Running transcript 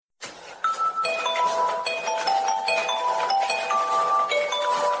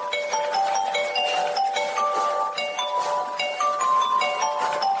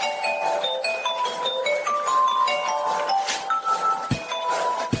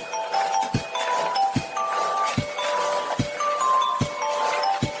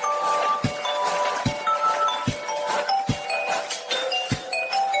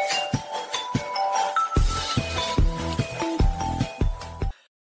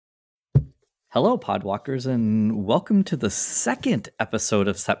Hello, Podwalkers, and welcome to the second episode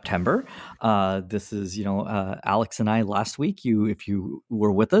of September. This is, Alex and I last week. If you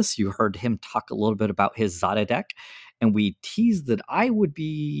were with us, you heard him talk a little bit about his Zada deck, and we teased that I would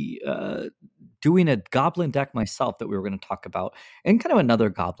be doing a Goblin deck myself that we were going to talk about, and kind of another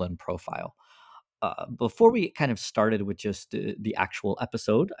Goblin profile. Before we kind of started with just the actual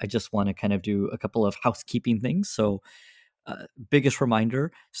episode, I just want to kind of do a couple of housekeeping things. So, biggest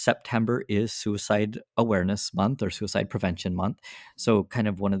reminder, September is Suicide Awareness Month or Suicide Prevention Month. So kind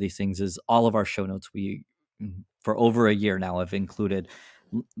of one of these things is all of our show notes, we for over a year now have included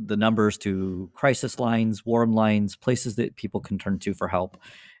the numbers to crisis lines, warm lines, places that people can turn to for help.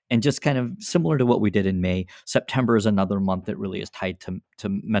 And just kind of similar to what we did in May, September is another month that really is tied to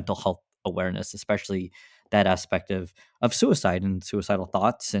mental health awareness, especially that aspect of suicide and suicidal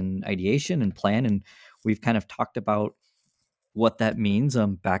thoughts and ideation and plan. And we've kind of talked about what that means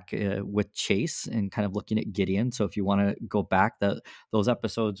back with Chase and kind of looking at Gideon. So if you want to go back, those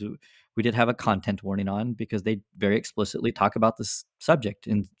episodes we did have a content warning on because they very explicitly talk about this subject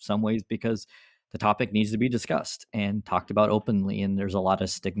in some ways because the topic needs to be discussed and talked about openly, and there's a lot of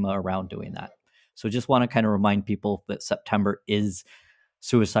stigma around doing that. So just want to kind of remind people that September is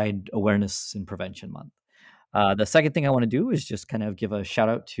Suicide Awareness and Prevention Month. The second thing I want to do is just kind of give a shout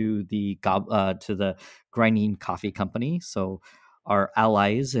out to the Grinding Coffee Company. So our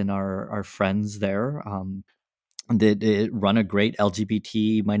allies and our friends there that run a great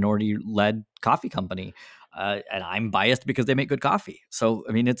LGBT minority led coffee company, and I'm biased because they make good coffee. So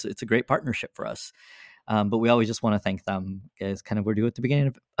I mean, it's a great partnership for us. But we always just want to thank them, as kind of we do at the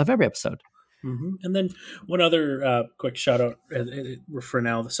beginning of every episode. Mm-hmm. And then one other quick shout out for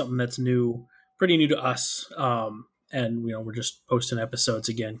now, something that's new, pretty new to us. And we're just posting episodes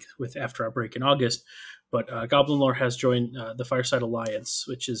again with after our break in August. But Goblin Lore has joined the Fireside Alliance,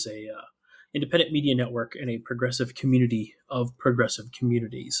 which is a independent media network and a progressive community of progressive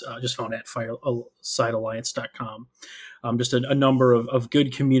communities. Just found at firesidealliance.com. Just a number of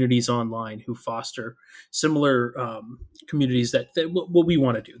good communities online who foster similar communities that what we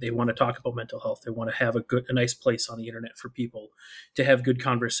want to do. They want to talk about mental health. They want to have a nice place on the internet for people to have good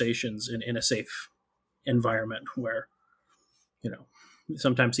conversations in a safe environment where,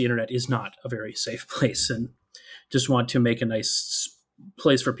 sometimes the internet is not a very safe place, and just want to make a nice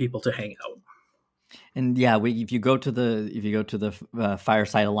place for people to hang out. And yeah, if you go to the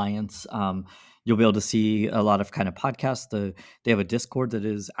Fireside Alliance, you'll be able to see a lot of kind of podcasts. They have a Discord that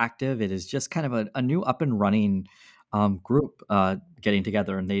is active. It is just kind of a new up and running group getting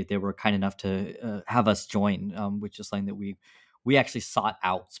together, and they were kind enough to have us join, which is something that we actually sought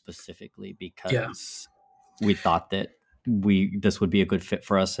out specifically because we thought that this would be a good fit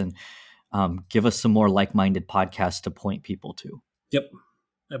for us and give us some more like-minded podcasts to point people to. Yep.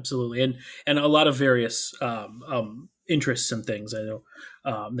 Absolutely, and a lot of various interests and things. I know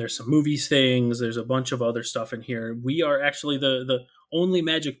there's some movies things. There's a bunch of other stuff in here. We are actually the only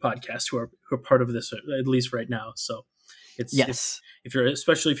Magic podcast who are part of this, at least right now. So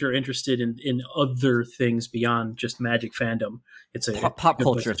especially if you're interested in other things beyond just Magic fandom, it's a pop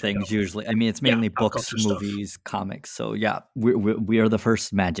culture things usually. I mean, it's mainly books, movies, stuff. Comics. So yeah, we are the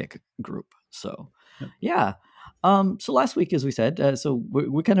first Magic group. So yeah. So last week, as we said, so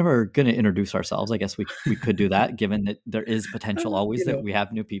we kind of are going to introduce ourselves. I guess we could do that, given that there is potential always that we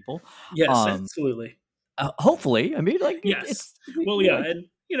have new people. Yes, absolutely. Hopefully, I mean, yes. And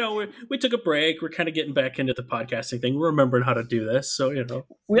we took a break. We're kind of getting back into the podcasting thing. We're remembering how to do this, so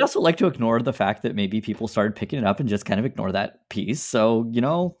we also like to ignore the fact that maybe people started picking it up and just kind of ignore that piece. So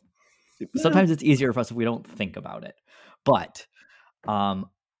sometimes it's easier for us if we don't think about it. But I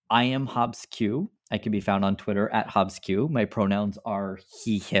am Hobbs Q. I can be found on Twitter at HobbsQ. My pronouns are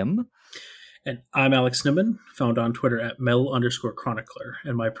he, him. And I'm Alex Niman, found on Twitter at Mel_Chronicler,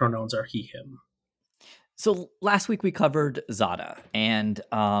 and my pronouns are he, him. So last week we covered Zada, and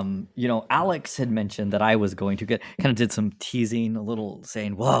Alex had mentioned that I was going to did some teasing, a little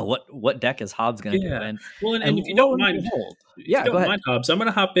saying, "Whoa, what deck is Hobbs going to do?" And if you don't mind, go ahead, Hobbs, I'm going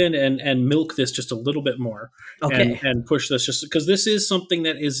to hop in and milk this just a little bit more, okay, and push this just because this is something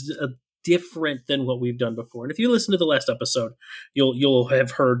that is different than what we've done before. And if you listen to the last episode, you'll have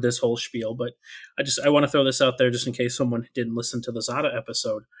heard this whole spiel. But I want to throw this out there just in case someone didn't listen to the Zada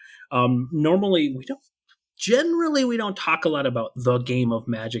episode. Normally we don't talk a lot about the game of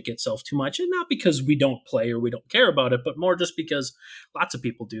Magic itself too much, and not because we don't play or we don't care about it, but more just because lots of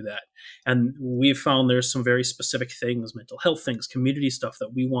people do that. And we've found there's some very specific things, mental health things, community stuff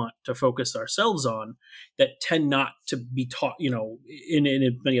that we want to focus ourselves on that tend not to be taught,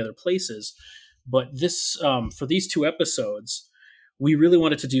 in many other places. But this, for these two episodes, we really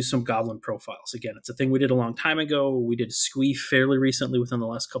wanted to do some goblin profiles. Again, it's a thing we did a long time ago. We did Squeef fairly recently within the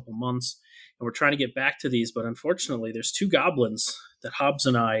last couple months, and we're trying to get back to these. But unfortunately, there's two goblins that Hobbs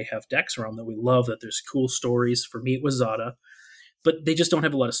and I have decks around that we love, that there's cool stories. For me, it was Zada, but they just don't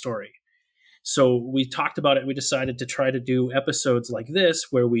have a lot of story. So we talked about it. We decided to try to do episodes like this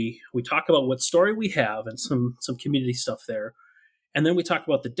where we talk about what story we have and some community stuff there. And then we talk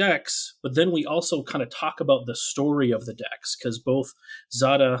about the decks, but then we also kind of talk about the story of the decks, because both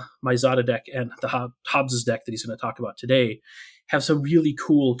Zada, my Zada deck, and the Hobbs' deck that he's going to talk about today have some really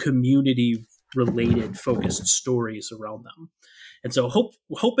cool community related focused stories around them. And so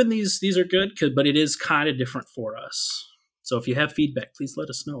hoping these are good, but it is kind of different for us. So if you have feedback, please let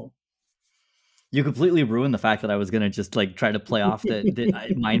us know. You completely ruined the fact that I was going to just like try to play off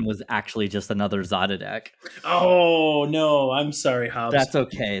that mine was actually just another Zada deck. Oh no, I'm sorry, Hobbs. That's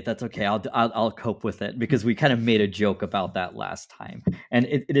okay. That's okay. I'll cope with it, because we kind of made a joke about that last time, and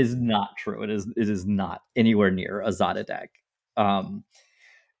it is not true. It is not anywhere near a Zada deck.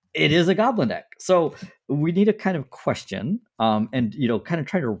 It is a Goblin deck. So we need to kind of question, and kind of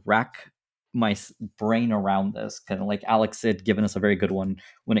try to rack my brain around this, kind of like Alex had given us a very good one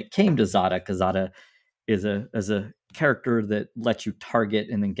when it came to Zada, because Zada is a character that lets you target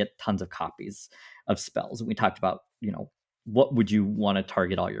and then get tons of copies of spells. And we talked about, what would you want to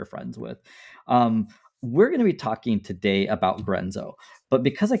target all your friends with? We're going to be talking today about Grenzo, but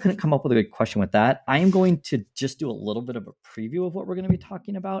because I couldn't come up with a good question with that, I am going to just do a little bit of a preview of what we're going to be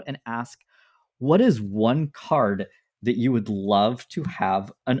talking about and ask, what is one card that you would love to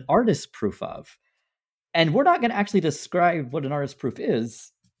have an artist proof of? And we're not going to actually describe what an artist proof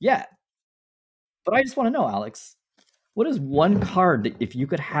is yet. But I just want to know, Alex, what is one card that if you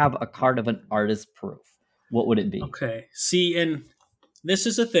could have a card of an artist proof, what would it be? Okay. See, and this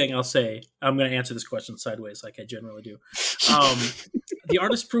is a thing I'll say. I'm going to answer this question sideways like I generally do. The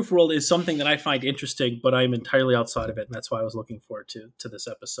artist proof world is something that I find interesting, but I'm entirely outside of it. And that's why I was looking forward to this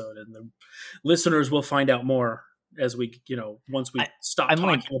episode. And the listeners will find out more as we, once we stop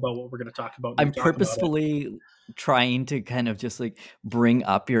talking about what we're going to talk about. I'm purposefully trying to kind of just like bring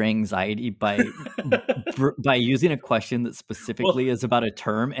up your anxiety by by using a question that specifically is about a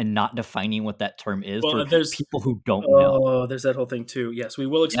term and not defining what that term is for people who don't know. Oh, there's that whole thing too. Yes, we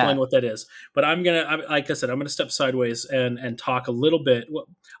will explain what that is. But like I said, I'm gonna step sideways and talk a little bit. Well,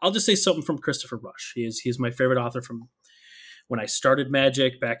 I'll just say something from Christopher Rush. He's my favorite author from when I started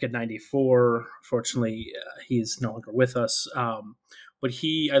Magic back in '94. Fortunately, he's no longer with us. But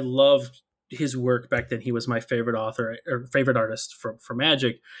I loved his work back then. He was my favorite author or favorite artist for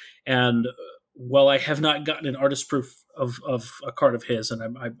Magic. And while I have not gotten an artist proof of a card of his,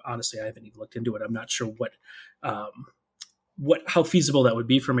 and I honestly, I haven't even looked into it. I'm not sure how feasible that would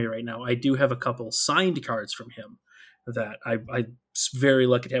be for me right now. I do have a couple signed cards from him that I'm very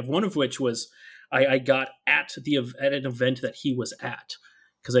lucky to have. One of which was I got at an event that he was at,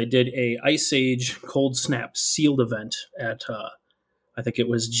 because I did a Ice Age Cold Snap sealed event at I think it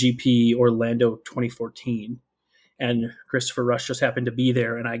was GP Orlando 2014, and Christopher Rush just happened to be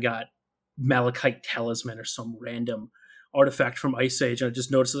there, and I got Malachite Talisman or some random artifact from Ice Age, and I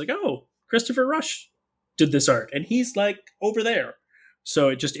just noticed like, oh, Christopher Rush did this art, and he's like over there. So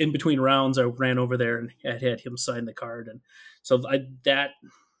it just in between rounds, I ran over there and had him sign the card, and so that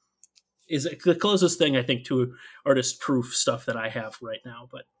is the closest thing I think to artist proof stuff that I have right now.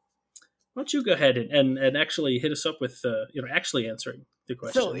 But why don't you go ahead and actually hit us up with actually answering the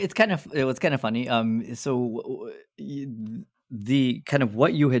question? So it was kind of funny. So the kind of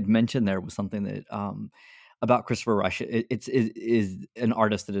what you had mentioned there was something that about Christopher Rush. It is an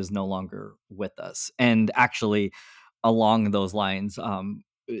artist that is no longer with us, and actually along those lines,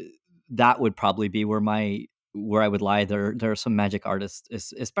 that would probably be where I would lie. There are some Magic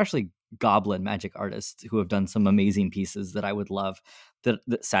artists, especially Goblin Magic artists, who have done some amazing pieces that I would love, that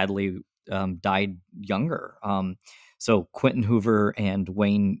sadly died younger. So Quentin Hoover and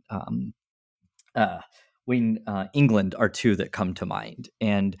Wayne England are two that come to mind.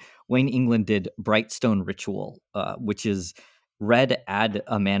 And Wayne England did Brightstone Ritual, which is red, add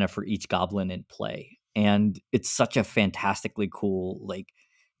a mana for each goblin in play. And it's such a fantastically cool, like,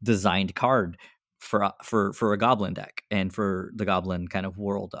 designed card for a goblin deck and for the goblin kind of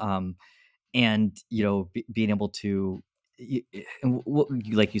world. And being able to,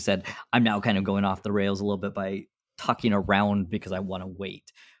 like you said, I'm now kind of going off the rails a little bit by talking around because I want to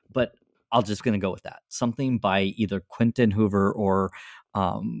wait, but I'll just going to go with that. Something by either Quentin Hoover or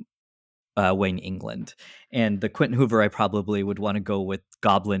Wayne England. And the Quentin Hoover, I probably would want to go with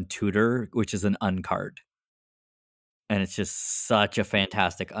Goblin Tutor, which is an uncard. And it's just such a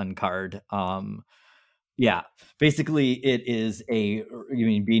fantastic uncard. Yeah, basically, it is a. You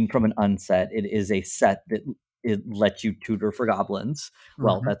mean being from an unset? It is a set that it lets you tutor for goblins.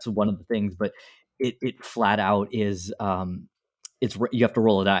 Well, Hmm. that's one of the things, but it flat out is. You have to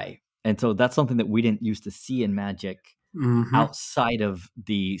roll a die, and so that's something that we didn't used to see in Magic Hmm. outside of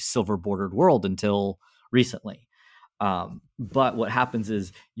the silver bordered world until recently. But what happens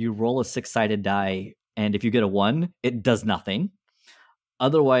is you roll a 6-sided die, and if you get a 1, it does nothing.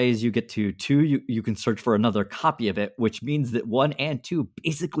 Otherwise, you get to 2, you can search for another copy of it, which means that 1 and 2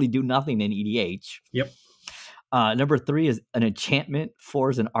 basically do nothing in EDH. Yep. Number 3 is an enchantment, 4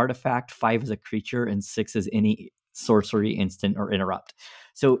 is an artifact, 5 is a creature, and 6 is any sorcery, instant, or interrupt.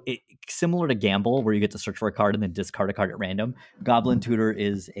 So similar to Gamble, where you get to search for a card and then discard a card at random. Goblin Tutor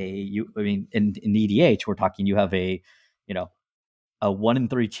is in EDH, we're talking you have you know, a 1 in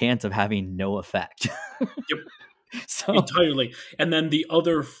 3 chance of having no effect. Yep. So Entirely. And then the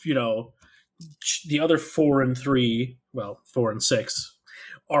other, the other 4 and 3, well, 4 and 6,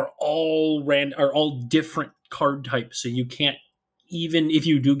 are all different card types. So you can't, even if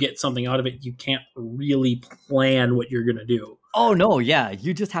you do get something out of it, you can't really plan what you're gonna do. oh no, yeah,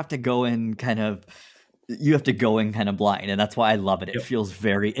 you just have to go in kind of blind, and that's why I love it. It Yep. feels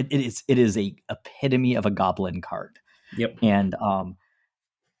very it is a epitome of a goblin card. Yep. And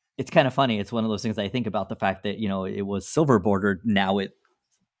it's kind of funny. It's one of those things I think about the fact that, it was silver bordered. Now it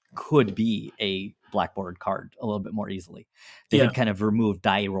could be a black bordered card a little bit more easily. They Yeah. had kind of removed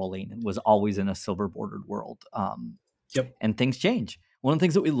die rolling and was always in a silver bordered world. Yep. And things change. One of the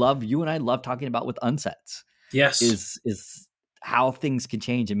things that we love, you and I love talking about with unsets, Yes. is how things can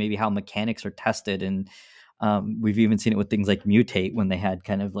change and maybe how mechanics are tested. And we've even seen it with things like Mutate, when they had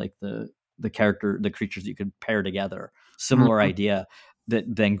kind of like the creatures you could pair together. Similar Mhm. idea that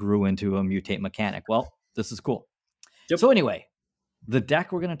then grew into a Mutate mechanic. Well, this is cool. Yep. So anyway, the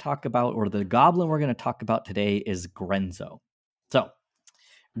deck we're going to talk about, or the goblin we're going to talk about today, is Grenzo. So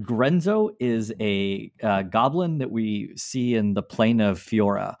Grenzo is a goblin that we see in the plane of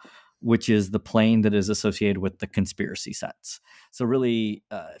Fiora, which is the plane that is associated with the conspiracy sets. So really,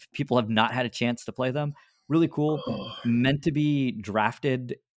 if people have not had a chance to play them, really cool. Oh, Meant to be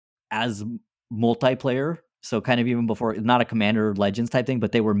drafted as multiplayer. So kind of even before, not a Commander Legends type thing,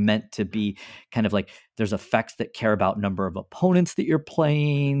 but they were meant to be kind of like, there's effects that care about number of opponents that you're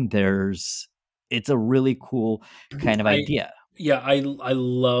playing. It's a really cool kind of I idea. yeah, I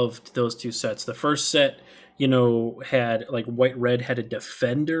loved those two sets. The first set, had like white red had a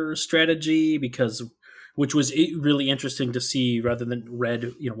defender strategy, because which was really interesting to see, rather than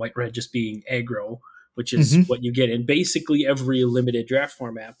red, white red just being aggro, which is Mm-hmm. what you get in basically every limited draft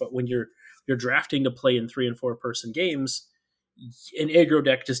format. But when you're drafting to play in 3 and 4 person games, an aggro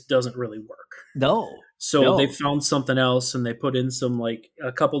deck just doesn't really work. No, So they no, found something else, and they put in some, like,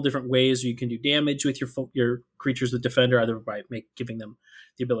 a couple different ways you can do damage with your creatures with defender, either by giving them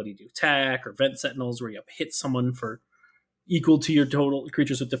the ability to attack, or vent sentinels where you hit someone for equal to your total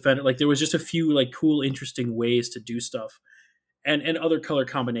creatures with defender. Like, there was just a few like cool, interesting ways to do stuff, and other color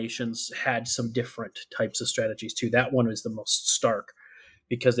combinations had some different types of strategies too. That one was the most stark,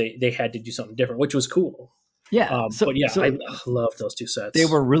 because they had to do something different, which was cool. yeah. But yeah, I So love those two they sets.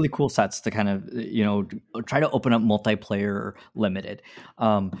 were really cool sets to kind of try to open up multiplayer limited.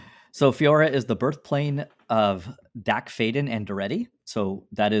 Um, so Fiora is the birthplane of Dak Faden and Doretti. So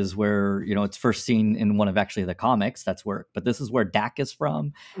that is where it's first seen in one of actually the comics. But this is where Dak is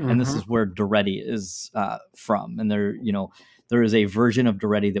from, and this Hmm. is where Doretti is from. And there is a version of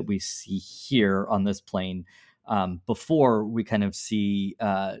Doretti that we see here on this plane. Before we kind of see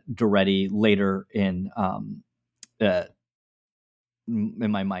Doretti later uh,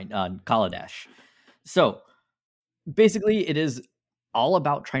 in my mind on Kaladesh. So basically, it is all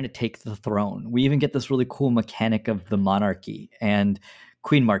about trying to take the throne. We even get this really cool mechanic of the monarchy, and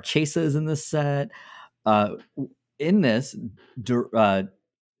Queen Marchesa is in this set. Uh, in this,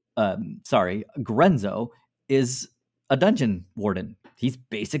 Grenzo is a dungeon warden. He's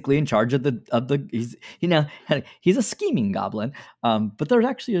basically in charge of the. He's a scheming goblin, but there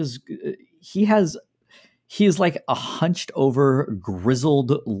actually is he has he's like a hunched over,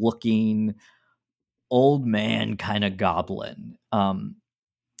 grizzled looking old man kind of goblin.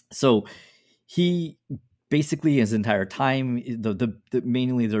 So he basically his entire time, the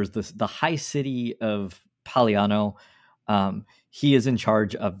mainly there's the high city of Paliano. He is in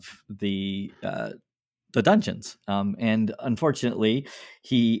charge of the dungeons. And unfortunately,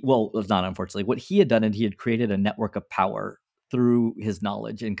 not unfortunately, what he had done, and he had created a network of power through his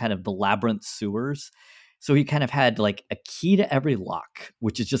knowledge in kind of the labyrinth sewers. So he kind of had like a key to every lock,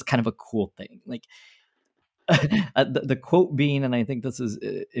 which is just kind of a cool thing. Like The quote being, and I think this is,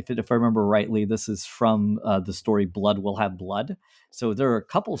 if I remember rightly, this is from the story "Blood Will Have Blood." So there are a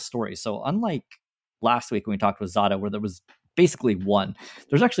couple of stories. So unlike last week when we talked with Zada, where there was basically one,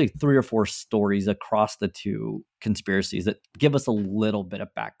 there's actually 3 or 4 stories across the 2 conspiracies that give us a little bit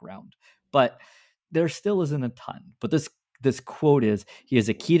of background, but there still isn't a ton. But this quote is, "He has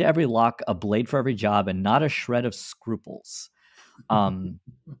a key to every lock, a blade for every job, and not a shred of scruples." Um,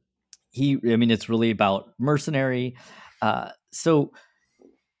 it's really about mercenary. So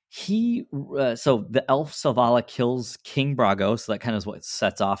the elf Selvala kills King Brago, so that kind of is what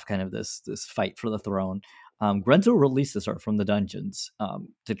sets off kind of this fight for the throne. Grenzo releases her from the dungeons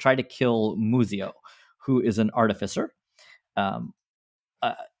to try to kill Muzio, who is an artificer.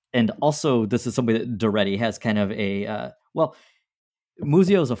 And also, this is somebody that Doretti has kind of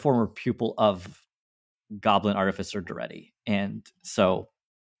Muzio is a former pupil of Goblin Artificer Doretti, and so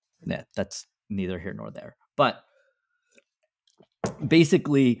that's neither here nor there. But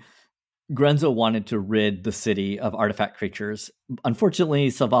basically, Grenzo wanted to rid the city of artifact creatures. Unfortunately,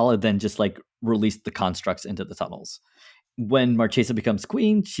 Selvala then just released the constructs into the tunnels. When Marchesa becomes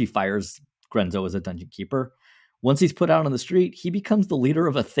queen, she fires Grenzo as a dungeon keeper. Once he's put out on the street, he becomes the leader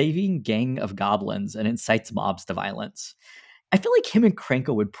of a thieving gang of goblins and incites mobs to violence. I feel like him and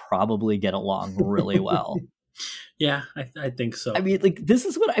Krenko would probably get along really well. Yeah, I think so. This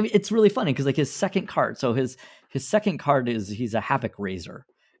is what it's really funny because his second card. So his second card is he's a havoc raiser,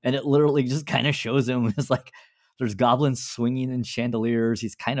 and it literally just kind of shows him as there's goblins swinging in chandeliers.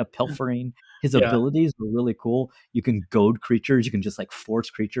 He's kind of pilfering. His abilities are really cool. You can goad creatures. You can just force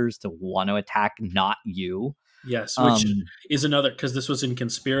creatures to want to attack, not you. Yes, which is another, because this was in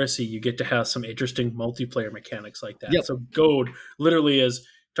Conspiracy, you get to have some interesting multiplayer mechanics like that. Yep. So goad literally is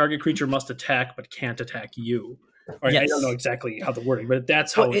target creature must attack but can't attack you. Yes. I don't know exactly how the wording, but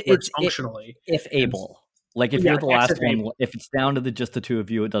that's how it works functionally. If able. If you're the last one, if it's down to just the 2 of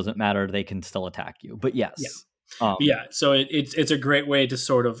you, it doesn't matter. They can still attack you. But yes. Yeah. So it's a great way to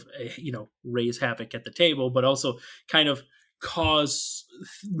sort of, raise havoc at the table, but also kind of cause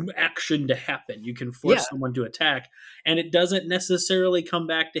action to happen. You can force someone to attack, and it doesn't necessarily come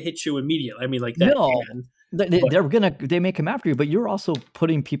back to hit you immediately. They may come after you, but you're also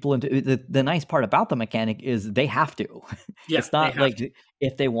putting people into the nice part about the mechanic is they have to. Yeah, it's not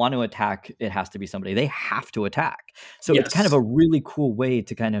if they want to attack, it has to be somebody. They have to attack. So it's kind of a really cool way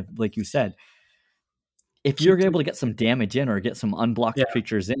to kind of, like you said, if you're able to get some damage in or get some unblocked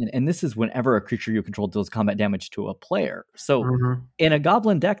creatures in, and this is whenever a creature you control deals combat damage to a player. So in a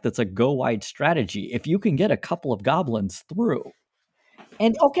goblin deck that's a go wide strategy, if you can get a couple of goblins through,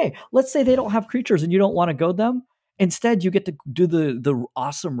 and okay, let's say they don't have creatures and you don't want to goad them. Instead, you get to do the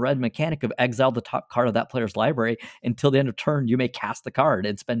awesome red mechanic of exile the top card of that player's library until the end of turn. You may cast the card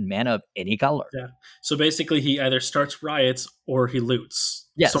and spend mana of any color. Yeah. So basically, he either starts riots or he loots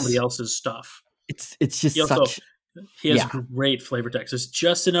somebody else's stuff. It's just he has great flavor text. There's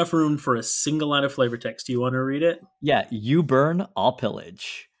just enough room for a single line of flavor text. Do you want to read it? Yeah. You burn, I'll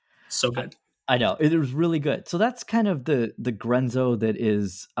pillage. So good. I know it was really good. So that's kind of the Grenzo that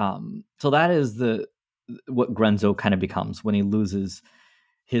is. So that is what Grenzo kind of becomes when he loses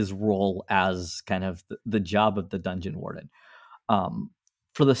his role as kind of the job of the dungeon warden.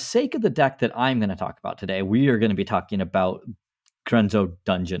 For the sake of the deck that I'm going to talk about today, we are going to be talking about Grenzo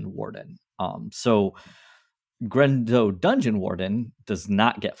Dungeon Warden. So Grenzo Dungeon Warden does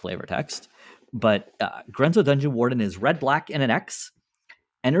not get flavor text, but Grenzo Dungeon Warden is red, black, and an X.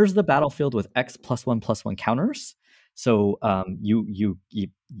 Enters the battlefield with X +1/+1 counters. So you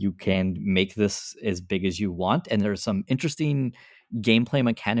can make this as big as you want, and there's some interesting gameplay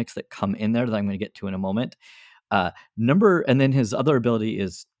mechanics that come in there that I'm going to get to in a moment. And then his other ability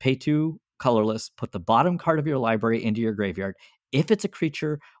is pay 2 colorless, put the bottom card of your library into your graveyard. If it's a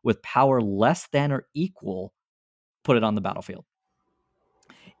creature with power less than or equal, put it on the battlefield.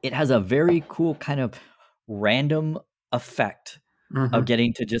 It has a very cool kind of random effect of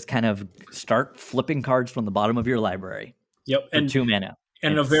getting to just kind of start flipping cards from the bottom of your library. Yep. And 2 mana.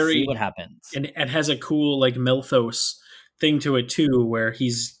 And a very, see what happens. And has a cool Melthos thing to it too, where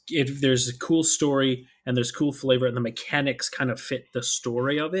there's a cool story and there's cool flavor, and the mechanics kind of fit the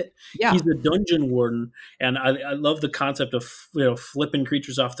story of it. Yeah. He's a dungeon warden, and I love the concept of flipping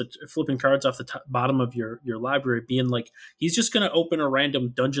cards off the bottom of your library, being he's just going to open a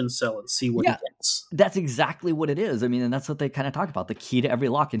random dungeon cell and see what he gets. That's exactly what it is. And that's what they kind of talk about, the key to every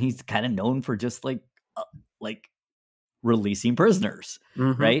lock, and he's kind of known for just releasing prisoners,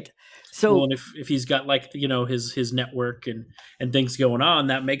 right? So, and if he's got his network and things going on,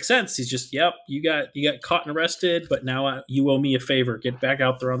 that makes sense. He's just, you got caught and arrested, but now you owe me a favor. Get back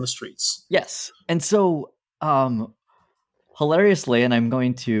out there on the streets. Yes, and so Um, hilariously, and I'm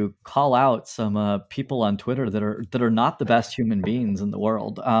going to call out some people on Twitter that are not the best human beings in the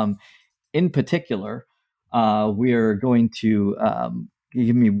world. In particular, we are going to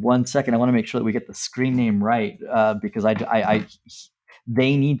give me 1 second. I want to make sure that we get the screen name right because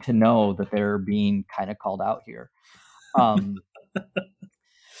they need to know that they're being kind of called out here.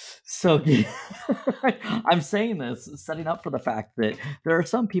 So I'm saying this, setting up for the fact that there are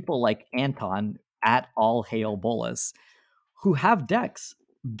some people like Anton at All Hail Bolus who have decks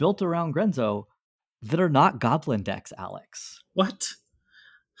built around Grenzo that are not Goblin decks, Alex. What?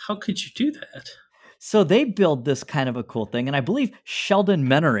 How could you do that? So they build this kind of a cool thing, and I believe Sheldon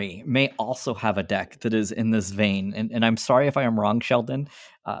Menery may also have a deck that is in this vein. And I'm sorry if I am wrong, Sheldon,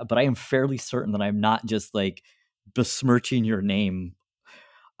 but I am fairly certain that I'm not just like besmirching your name.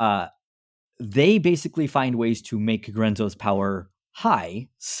 They basically find ways to make Grenzo's power high.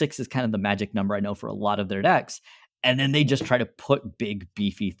 6 is kind of the magic number I know for a lot of their decks. And then they just try to put big,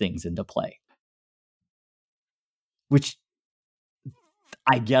 beefy things into play. Which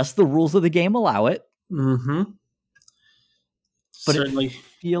I guess the rules of the game allow it. Mm-hmm. But Certainly. It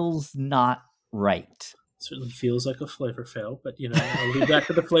feels not right. Certainly feels like a flavor fail, but I'll leave that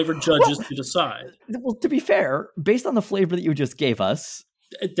to the flavor judges to decide. Well, to be fair, based on the flavor that you just gave us,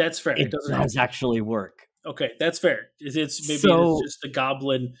 that's fair. It does actually work. Okay, that's fair. It's just the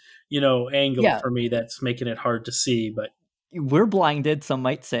goblin, angle for me that's making it hard to see. But we're blinded, some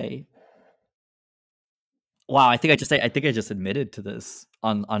might say. Wow, I think I just admitted to this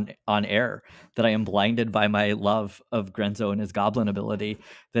on air that I am blinded by my love of Grenzo and his goblin ability.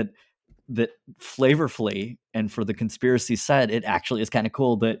 That flavorfully and for the conspiracy said, it actually is kind of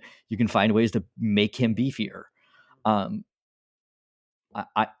cool that you can find ways to make him beefier. I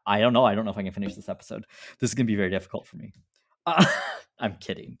don't know. I don't know if I can finish this episode. This is going to be very difficult for me. I'm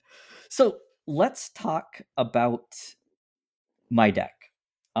kidding. So let's talk about my deck.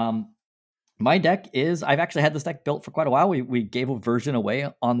 My deck is, I've actually had this deck built for quite a while. We gave a version away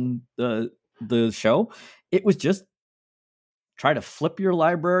on the show. It was just try to flip your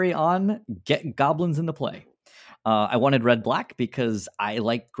library on, get goblins into play. I wanted red-black because I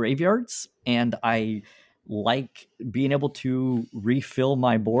like graveyards and I like being able to refill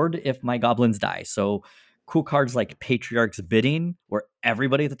my board if my goblins die. So cool cards like Patriarch's Bidding, where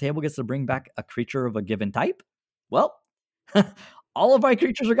everybody at the table gets to bring back a creature of a given type. Well, all of my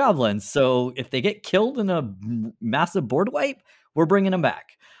creatures are goblins. So if they get killed in a massive board wipe, we're bringing them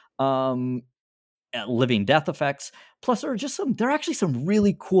back. Living Death effects. Plus, there are actually some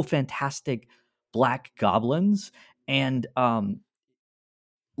really cool, fantastic black goblins. And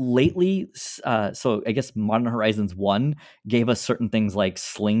lately, so I guess Modern Horizons 1 gave us certain things like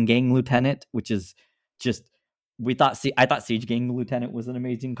Sling Gang Lieutenant, which is just, I thought Siege Gang Lieutenant was an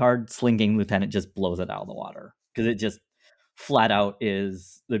amazing card. Sling Gang Lieutenant just blows it out of the water because it just flat out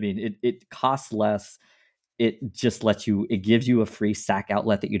is, I mean, it costs less. It just it gives you a free sack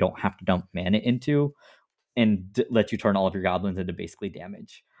outlet that you don't have to dump mana into and let you turn all of your goblins into basically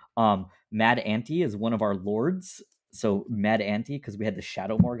damage. Mad Anti is one of our lords. So Mad Anti, because we had the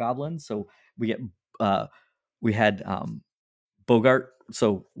Shadowmoor goblins. So we had Bogart,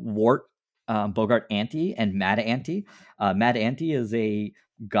 so Wart, Bogart Anti, and Mad Anti. Mad Anti is a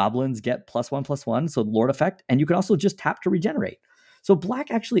goblins get +1/+1, so Lord effect, and you can also just tap to regenerate. So black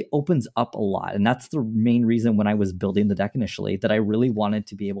actually opens up a lot, and that's the main reason when I was building the deck initially that I really wanted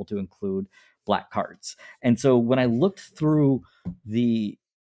to be able to include black cards. And so when I looked through the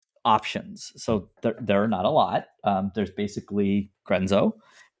options, so there are not a lot. There's basically Grenzo,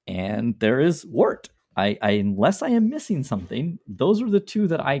 and there is Wart. Unless I am missing something, those are the two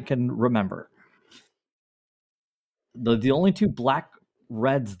that I can remember. The only two black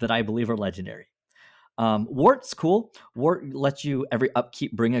reds that I believe are legendary. Wart's cool. Wart lets you every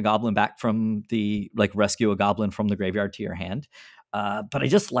upkeep bring a goblin back from rescue a goblin from the graveyard to your hand. But I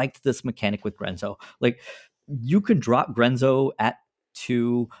just liked this mechanic with Grenzo. Like, you can drop Grenzo at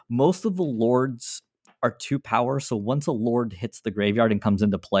 2. Most of the lords are 2 power, so once a lord hits the graveyard and comes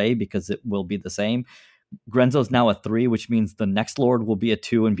into play, because it will be the same, Grenzo's now a 3, which means the next lord will be a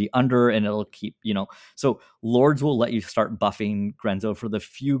 2 and be under, and it'll keep, so lords will let you start buffing Grenzo for the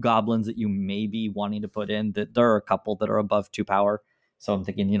few goblins that you may be wanting to put in. That there are a couple that are above 2 power. So I'm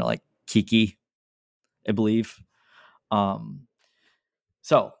thinking, like Kiki, I believe.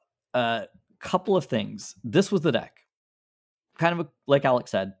 So a couple of things. This was the deck. Kind of like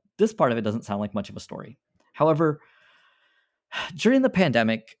Alex said, this part of it doesn't sound like much of a story. However, during the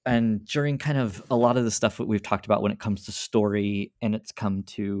pandemic and during kind of a lot of the stuff that we've talked about when it comes to story and it's come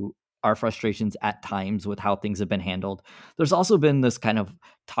to our frustrations at times with how things have been handled, there's also been this kind of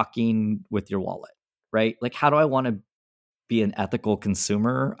talking with your wallet. right? Like, how do I want to be an ethical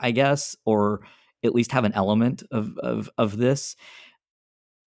consumer, I guess, or at least have an element of this?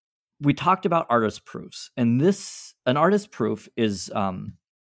 We talked about artist proofs, and an artist proof is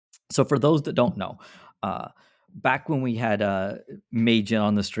so for those that don't know, uh, back when we had Majin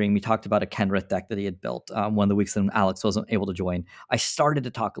on the stream, we talked about a Kenrith deck that he had built one of the weeks, and Alex wasn't able to join. I started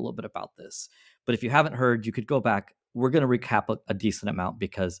to talk a little bit about this, but if you haven't heard, you could go back. We're going to recap a decent amount,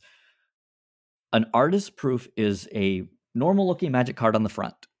 because an artist proof is a normal looking magic card on the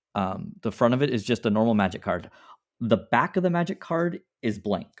front. The front of it is just a normal magic card. The back of the magic card is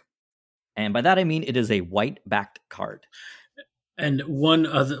blank. And by that, I mean it is a white backed card. And one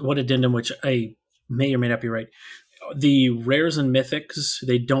addendum, which I may or may not be right, the rares and mythics,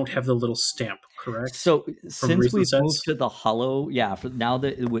 they don't have the little stamp, correct? So since we've moved to the hollow, for now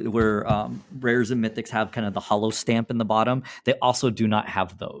that we're rares and mythics have kind of the hollow stamp in the bottom, they also do not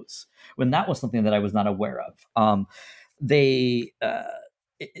have those. When that was something that I was not aware of.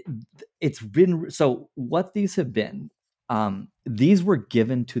 It's been, so what these have been, these were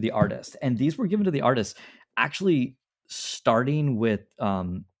given to the artist, and these were given to the artist actually starting with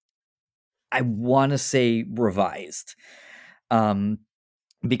I want to say revised,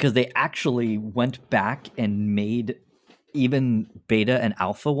 because they actually went back and made even beta and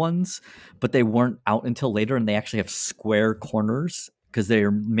alpha ones, but they weren't out until later, and they actually have square corners because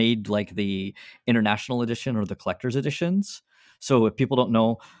they're made like the international edition or the collector's editions. So if people don't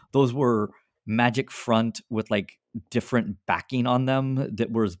know, those were magic front with like different backing on them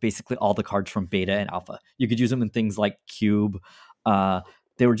that was basically all the cards from beta and alpha. You could use them in things like cube.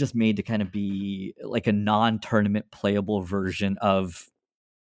 They were just made to kind of be like a non-tournament playable version of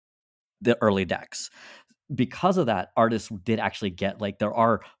the early decks. Because of that, artists did actually get, like, there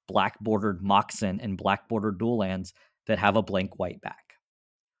are black bordered Moxen and black bordered dual lands that have a blank white back.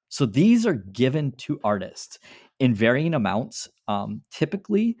 So these are given to artists in varying amounts.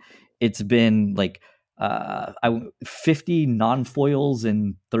 Typically, it's been like 50 non-foils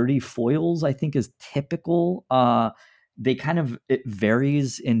and 30 foils, I think, is typical. They kind of, it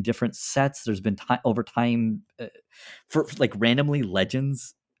varies in different sets. There's been over time for like randomly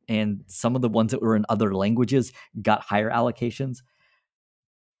legends, and some of the ones that were in other languages got higher allocations.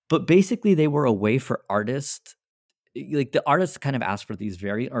 But basically, they were a way for artists, like the artists kind of asked for these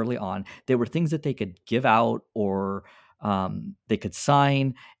very early on. They were things that they could give out, or they could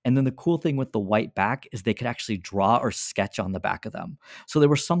sign. And then the cool thing with the white back is they could actually draw or sketch on the back of them. So there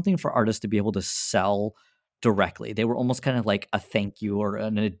was something for artists to be able to sell directly. They were almost kind of like a thank you or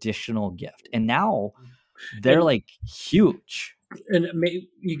an additional gift. And now they're like huge. And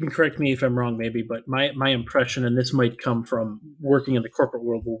you can correct me if I'm wrong, maybe, but my impression, and this might come from working in the corporate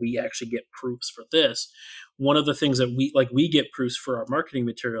world where we actually get proofs for this. One of the things that we get proofs for our marketing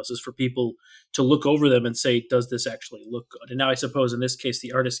materials is for people to look over them and say, does this actually look good? And now I suppose in this case,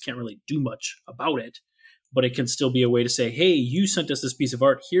 the artist can't really do much about it, but it can still be a way to say, hey, you sent us this piece of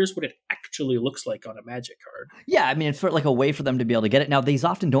art. Here's what it actually looks like on a Magic card. Yeah, I mean, it's for like a way for them to be able to get it. Now, these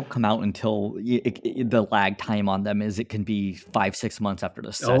often don't come out until the lag time on them is it can be 5-6 months after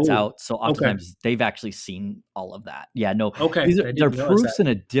the set's out. So oftentimes they've actually seen all of that. Yeah, no. Okay. They're proofs in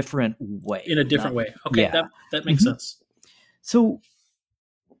a different way. In a different way. Okay, yeah. That makes sense. So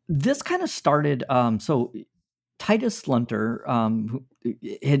this kind of started, so Titus Slunter who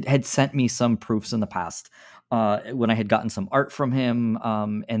had sent me some proofs in the past when I had gotten some art from him,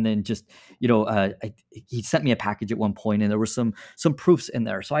 and then just he sent me a package at one point, and there were some proofs in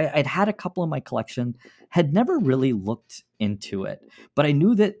there. So I'd had a couple in my collection, had never really looked into it, but I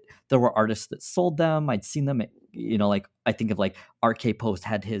knew that there were artists that sold them. I'd seen them at, like I think of like RK Post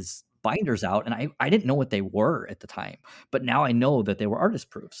had his binders out, and I didn't know what they were at the time, but now I know that they were artist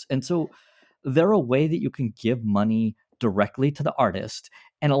proofs. And so they're a way that you can give money directly to the artist.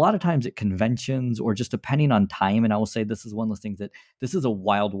 And a lot of times at conventions or just depending on time, and I will say this is one of those things that this is a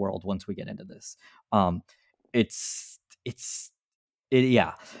wild world once we get into this.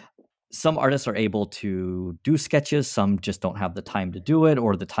 Yeah. Some artists are able to do sketches. Some just don't have the time to do it,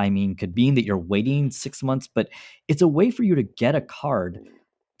 or the timing could mean that you're waiting 6 months, but it's a way for you to get a card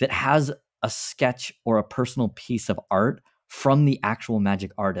that has a sketch or a personal piece of art from the actual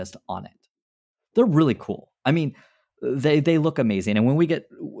Magic artist on it. They're really cool. I mean, they look amazing. And when we get,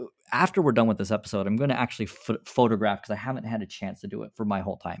 after we're done with this episode, I'm going to actually photograph, because I haven't had a chance to do it for my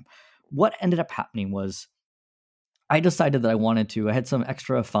whole time. What ended up happening was I decided that I had some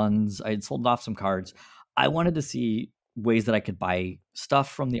extra funds. I had sold off some cards. I wanted to see ways that I could buy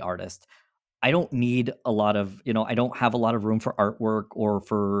stuff from the artist. I don't need a lot of, I don't have a lot of room for artwork or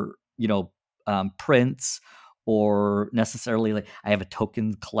for, prints or necessarily like I have a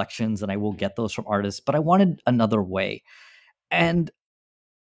token collections and I will get those from artists, but I wanted another way. And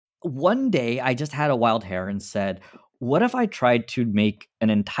one day I just had a wild hair and said, what if I tried to make an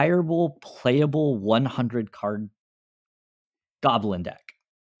entire playable 100 card goblin deck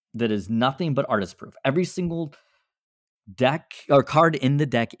that is nothing but artist proof? Every single deck or card in the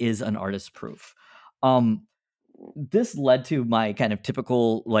deck is an artist proof. This led to my kind of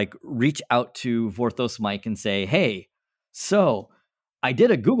typical like reach out to Vorthos Mike and say, hey, so I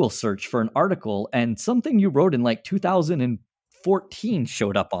did a Google search for an article and something you wrote in like 2014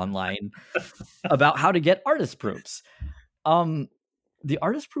 showed up online about how to get artist proofs. The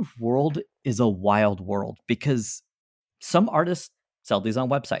artist proof world is a wild world because some artists sell these on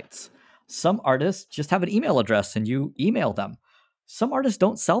websites. Some artists just have an email address and you email them. Some artists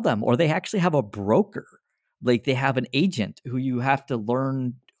don't sell them, or they actually have a broker. Like they have an agent who you have to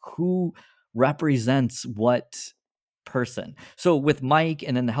learn who represents what person. So with Mike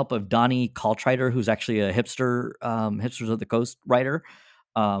and then the help of Donnie Kaltrider, who's actually a Hipsters of the Coast writer,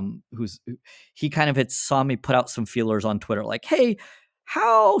 he kind of saw me put out some feelers on Twitter like, hey,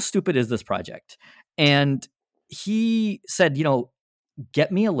 how stupid is this project? And he said,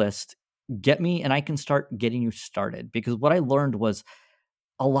 get me a list, and I can start getting you started. Because what I learned was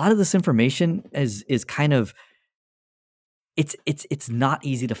a lot of this information is kind of, it's not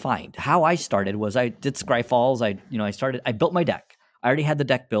easy to find. How I started was I did Scryfalls. I built my deck. I already had the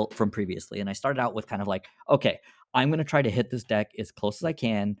deck built from previously. And I started out with kind of like, okay, I'm going to try to hit this deck as close as I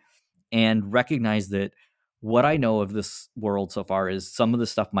can and recognize that what I know of this world so far is some of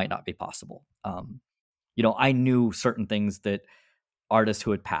this stuff might not be possible. I knew certain things that artists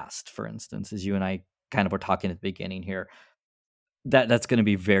who had passed, for instance, as you and I kind of were talking at the beginning here, that's going to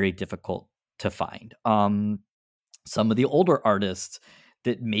be very difficult to find. Some of the older artists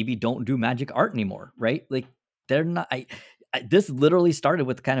that maybe don't do magic art anymore, right? Like they're not, this literally started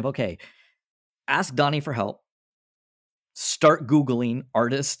with kind of, okay, ask Donnie for help, start Googling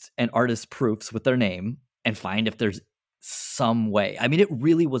artists and artist proofs with their name and find if there's some way. I mean, it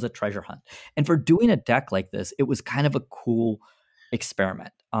really was a treasure hunt. And for doing a deck like this, it was kind of a cool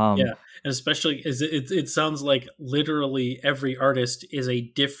experiment. Yeah, and especially as it sounds like literally every artist is a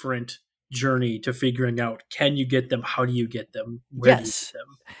different journey to figuring out, can you get them, how do you get them, where do you get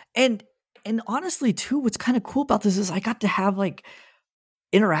them? And honestly too, what's kind of cool about this is I got to have like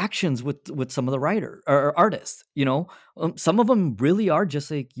interactions with some of the writer or artists. Some of them really are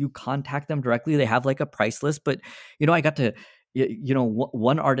just like you contact them directly, they have like a price list. But I got to,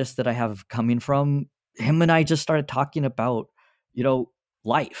 one artist that I have coming from him and I just started talking about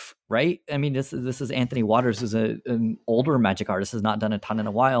life, right? I mean, this is Anthony Waters, who's an older magic artist, has not done a ton in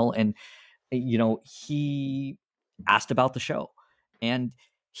a while. And, he asked about the show and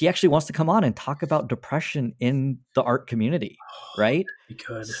he actually wants to come on and talk about depression in the art community. Right. He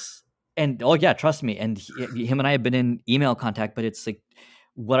could. And oh yeah, trust me. And him and I have been in email contact, but it's like,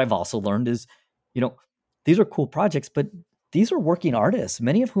 what I've also learned is, these are cool projects, but these are working artists,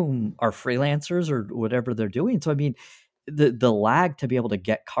 many of whom are freelancers or whatever they're doing. So, I mean, the lag to be able to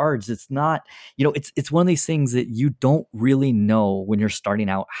get cards, it's not, it's one of these things that you don't really know when you're starting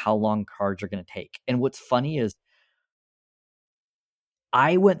out how long cards are going to take. And what's funny is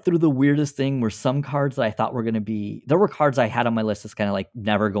I went through the weirdest thing where some cards that I thought were going to be, there were cards I had on my list that's kind of like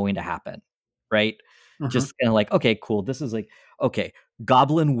never going to happen. Right. Just kind of like, okay, cool. This is like, okay,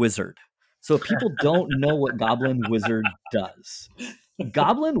 Goblin Wizard. So if people don't know what Goblin Wizard does,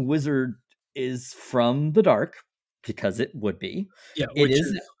 Goblin Wizard is from the dark, because it would be. Yeah, which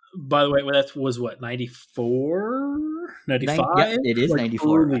is, by the way, that was what, 94? 95? Yeah, it is like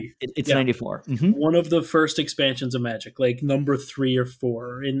 94. It's 94. Mm-hmm. One of the first expansions of Magic, like number 3 or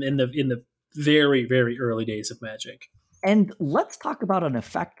 4 in the very, very early days of Magic. And let's talk about an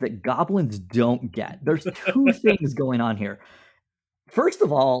effect that goblins don't get. There's two things going on here. First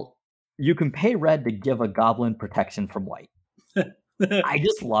of all, you can pay red to give a goblin protection from white. I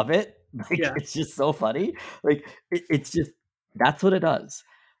just love it. Like, it's just so funny. Like it's just, that's what it does.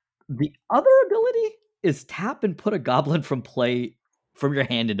 The other ability is tap and put a goblin from your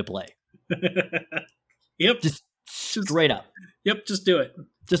hand into play. Yep. Just straight up. Yep. Just do it.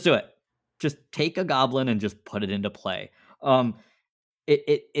 Just do it. Just take a goblin and just put it into play.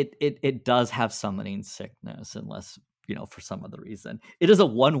 It does have summoning sickness, unless, for some other reason. It is a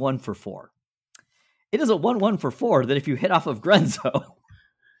 1/1 for 4. It is a 1/1 for 4 that if you hit off of Grenzo,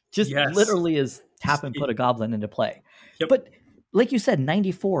 just literally is tap and put a goblin into play. Yep. But like you said,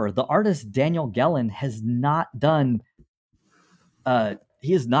 94, the artist Daniel Gellin has not done art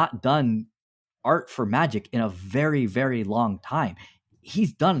for Magic in a very, very long time.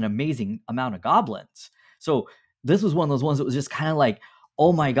 He's done an amazing amount of goblins. So this was one of those ones that was just kind of like,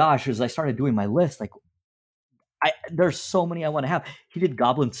 oh my gosh, as I started doing my list, like there's so many I want to have. He did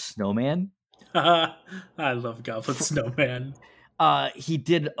Goblin Snowman. I love Goblin Snowman. He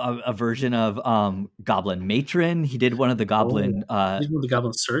did a version of Goblin Matron. He did one of the Goblin. He's one of the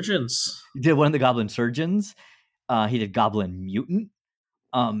Goblin Surgeons. He did one of the Goblin Surgeons. He did Goblin Mutant.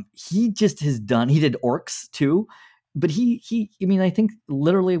 He just has done. He did Orcs too, but he. I mean, I think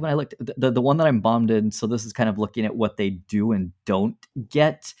literally when I looked, the one that I'm bombed in. So this is kind of looking at what they do and don't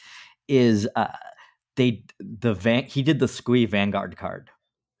get. Is he did the Squee Vanguard card,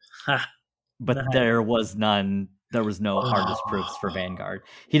 but nice. there was none. There was no artist proofs for Vanguard.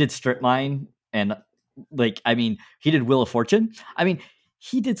 He did Strip Mine and he did Wheel of Fortune. I mean,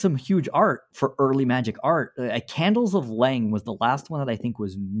 he did some huge art for early Magic art. Candles of Lang was the last one that I think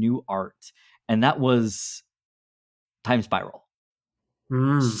was new art, and that was Time Spiral.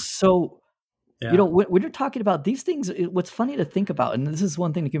 So, when you're talking about these things, what's funny to think about, and this is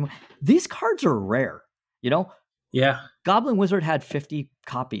one thing to keep in mind, these cards are rare. Yeah. Goblin Wizard had 50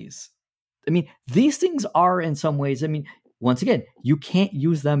 copies. I mean, these things are in some ways, I mean, once again, you can't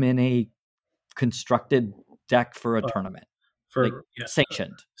use them in a constructed deck for a tournament.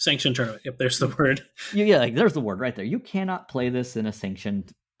 Sanctioned. Sanctioned tournament. Yep, there's the word. Yeah, there's the word right there. You cannot play this in a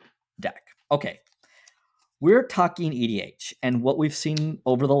sanctioned deck. Okay. We're talking EDH, and what we've seen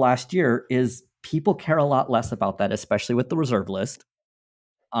over the last year is people care a lot less about that, especially with the reserve list.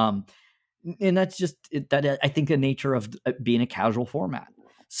 And that's just that I think the nature of being a casual format.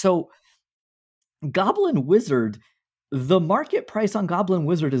 So Goblin Wizard, the market price on Goblin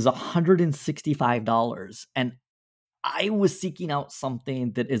Wizard is $165, and I was seeking out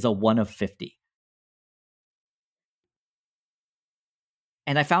something that is a 1 of 50.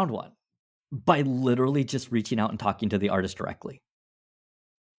 And I found one by literally just reaching out and talking to the artist directly.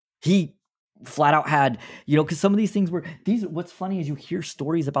 He flat out had, because some of these things what's funny is you hear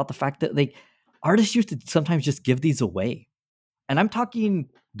stories about the fact that artists used to sometimes just give these away. And I'm talking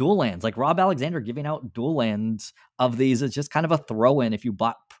dual lands, like Rob Alexander giving out dual lands of these as just kind of a throw-in if you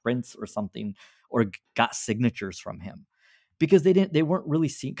bought prints or something or got signatures from him, because they weren't really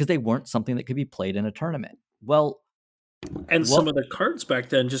seen, because they weren't something that could be played in a tournament. Some of the cards back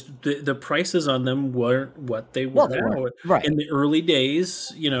then, just the prices on them weren't what they were now. Right. In the early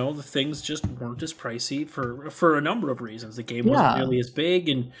days, the things just weren't as pricey for a number of reasons. The game wasn't nearly as big,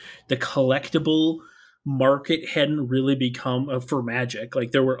 and the collectible market hadn't really become for Magic.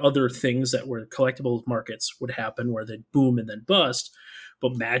 Like, there were other things that were collectible markets would happen where they'd boom and then bust,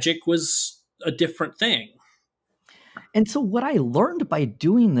 but Magic was a different thing. And so what I learned by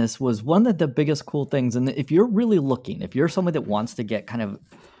doing this was one of the biggest cool things, and if you're really looking, if you're someone that wants to get kind of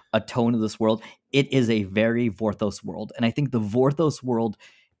a tone of this world, it is a very Vorthos world. And I think the Vorthos world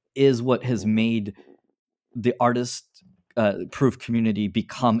is what has made the artist proof community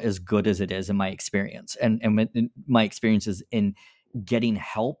become as good as it is, in my experience. And my experiences in getting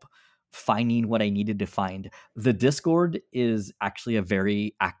help, finding what I needed to find. The Discord is actually a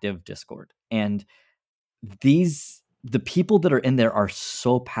very active Discord. And the people that are in there are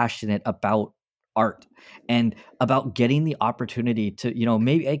so passionate about art and about getting the opportunity to,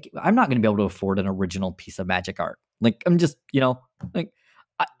 maybe I'm not going to be able to afford an original piece of Magic art. Like, I'm just,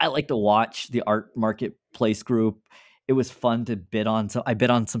 I like to watch the art marketplace group. It was fun to bid on. So I bid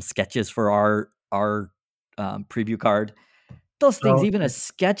on some sketches for our preview card. Those things, even a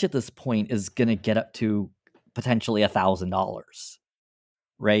sketch at this point is going to get up to potentially $1,000.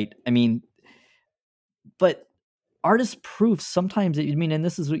 Right. I mean, but artist proofs sometimes, and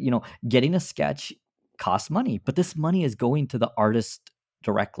this is, getting a sketch costs money, but this money is going to the artist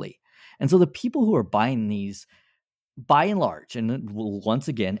directly. And so the people who are buying these, by and large, and once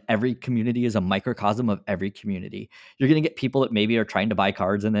again, every community is a microcosm of every community. You're going to get people that maybe are trying to buy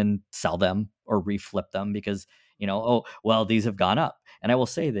cards and then sell them or reflip them because, these have gone up. And I will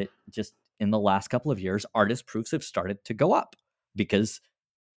say that just in the last couple of years, artist proofs have started to go up because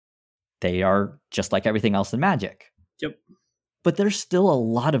they are just like everything else in Magic. Yep. But there's still a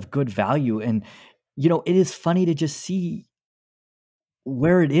lot of good value. And, it is funny to just see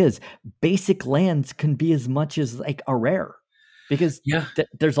where it is. Basic lands can be as much as like a rare because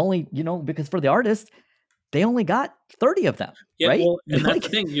there's only, because for the artist, they only got 30 of them. Yeah, right? Well, and that's the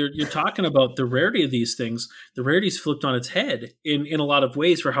thing. You're talking about the rarity of these things. The rarity's flipped on its head in a lot of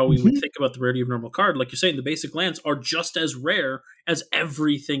ways for how we would think about the rarity of normal card. Like you're saying, the basic lands are just as rare as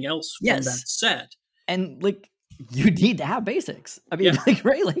everything else from that set. And you need to have basics. I mean,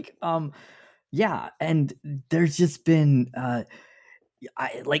 right? And there's just been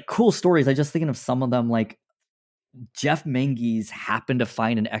cool stories. I just thinking of some of them, Jeff Menges happened to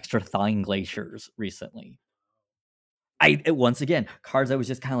find an extra Thawing Glaciers recently. Once again, cards I was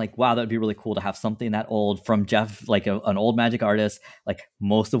just kind of like, wow, that would be really cool to have something that old from Jeff, like an old Magic artist. Like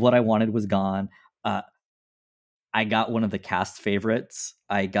most of what I wanted was gone. I got one of the cast favorites.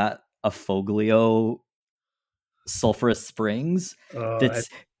 I got a Foglio Sulphurous Springs. That's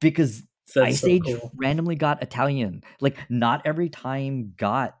because that's Ice so Age cool. randomly got Italian. Like not every time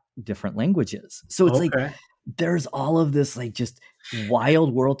got different languages. So it's like there's all of this like just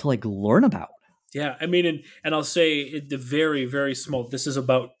wild world to like learn about. Yeah, I mean, and I'll say the very, very small. This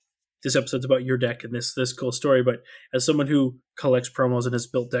episode's about your deck and this cool story. But as someone who collects promos and has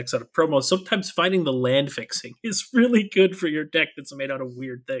built decks out of promos, sometimes finding the land fixing is really good for your deck that's made out of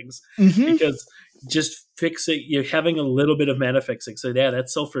weird things, because just fixing, you're having a little bit of mana fixing. So yeah,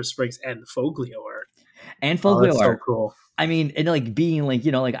 that's Sulphur Springs and Foglio art. And Foglio art. So cool. I mean, and like being like,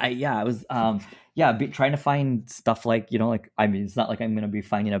 you know, like I was trying to find stuff like, you know, like, I mean, it's not like I'm going to be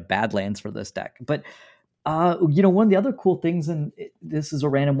finding a Badlands for this deck, but you know, one of the other cool things, and this is a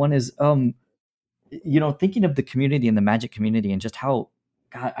random one, is you know, thinking of the community and the Magic community and just how,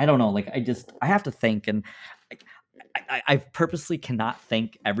 God, I don't know, like I have to think, and I purposely cannot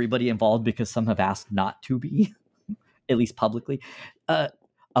thank everybody involved because some have asked not to be, at least publicly.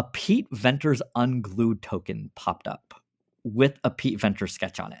 A Pete Venter's Unglued token popped up with a Pete Venter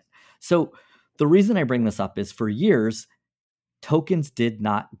sketch on it. So the reason I bring this up is for years, tokens did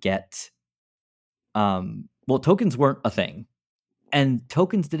not get, tokens weren't a thing. And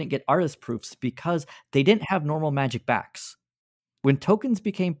tokens didn't get artist proofs because they didn't have normal Magic backs. When tokens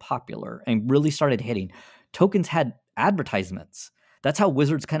became popular and really started hitting, tokens had advertisements. That's how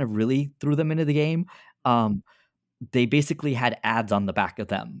Wizards kind of really threw them into the game. They basically had ads on the back of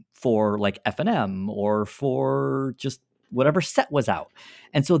them for like FNM or for just whatever set was out.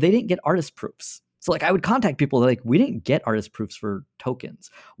 And so they didn't get artist proofs. So like I would contact people like, we didn't get artist proofs for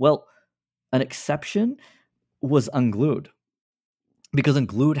tokens. Well, an exception was Unglued, because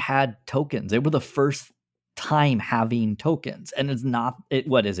Unglued had tokens. They were the first time having tokens. And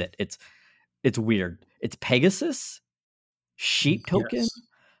what is it? It's weird. It's Pegasus, Sheep token,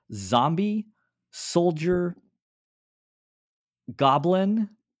 Zombie, Soldier, Goblin.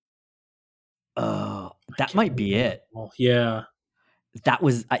 That might be it. Yeah. That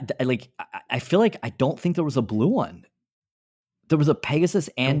was I feel like I don't think there was a blue one. There was a Pegasus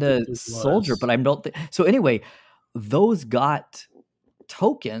and a Soldier, but I don't think so. Anyway, those got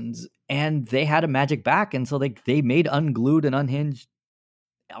tokens and they had a Magic back, and so they made Unglued and Unhinged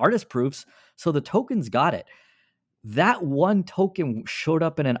artist proofs, so the tokens got it. That one token showed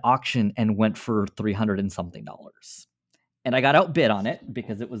up in an auction and went for $300 and something. And I got outbid on it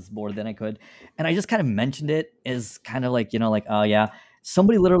because it was more than I could. And I just kind of mentioned it as kind of like, you know, like, oh yeah,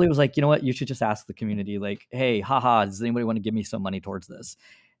 somebody literally was like, you know what, you should just ask the community, like, hey, haha, does anybody want to give me some money towards this?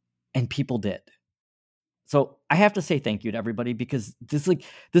 And people did. So I have to say thank you to everybody, because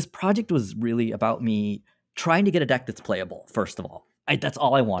this project was really about me trying to get a deck that's playable. First of all, that's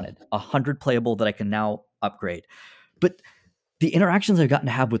all I wanted, 100 playable that I can now upgrade. But the interactions I've gotten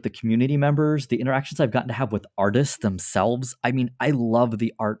to have with the community members, the interactions I've gotten to have with artists themselves. I mean, I love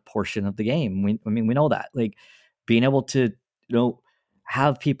the art portion of the game. We know that, like being able to, you know,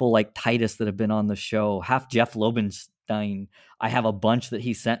 have people like Titus that have been on the show, have Jeff Lobenstein. I have a bunch that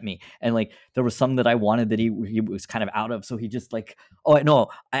he sent me, and like there was some that I wanted that he was kind of out of. So he just like, oh no,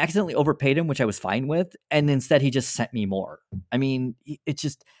 I accidentally overpaid him, which I was fine with, and instead he just sent me more. I mean, it's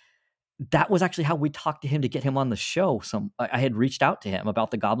just, that was actually how we talked to him to get him on the show. I had reached out to him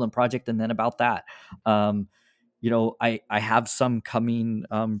about the Goblin Project, and then about that. You know, I have some coming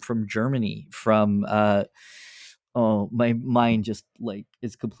from Germany, from my mind just like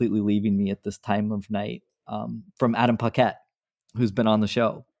is completely leaving me at this time of night. From Adam Paquette, who's been on the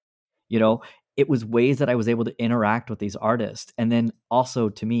show. You know, it was ways that I was able to interact with these artists, and then also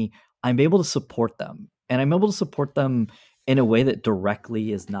to me, I'm able to support them, and I'm able to support them in a way that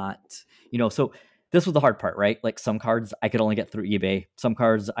directly is not, you know, so this was the hard part, right? Like some cards I could only get through eBay. Some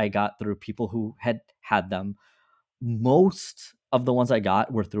cards I got through people who had them. Most of the ones I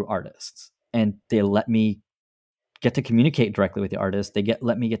got were through artists, and they let me get to communicate directly with the artist.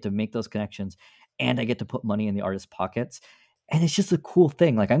 Let me get to make those connections, and I get to put money in the artist's pockets. And it's just a cool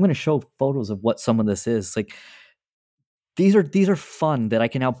thing. Like I'm going to show photos of what some of this is. Like these are fun that I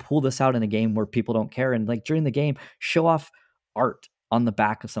can now pull this out in a game where people don't care. And like during the game, show off art on the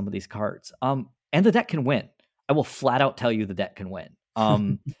back of some of these cards. And the deck can win. I will flat out tell you the deck can win.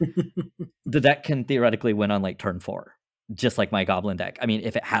 The deck can theoretically win on like turn 4, just like my Goblin deck. I mean,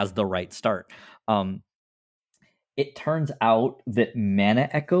 if it has the right start. It turns out that Mana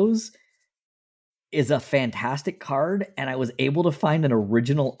Echoes is a fantastic card, and I was able to find an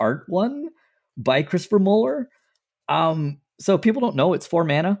original art one by Christopher Moeller. So people don't know it's 4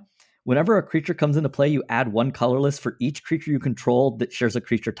 mana. Whenever a creature comes into play, you add 1 colorless for each creature you control that shares a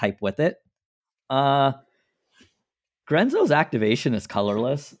creature type with it. Grenzo's activation is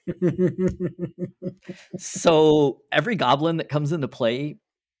colorless. So every goblin that comes into play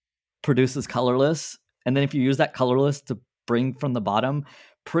produces colorless. And then if you use that colorless to bring from the bottom,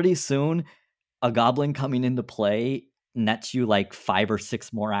 pretty soon a goblin coming into play nets you like 5 or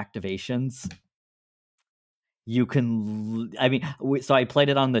 6 more activations. You can, I mean, so I played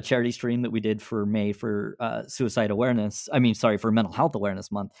it on the charity stream that we did for May for suicide awareness. For Mental Health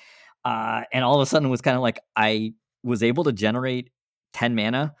Awareness Month. And all of a sudden it was kind of like I was able to generate 10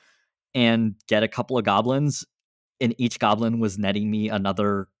 mana and get a couple of goblins, and each goblin was netting me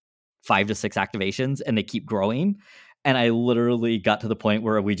another 5 to 6 activations, and they keep growing. And I literally got to the point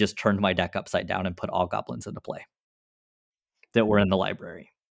where we just turned my deck upside down and put all goblins into play that were in the library.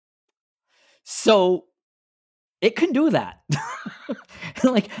 So it can do that.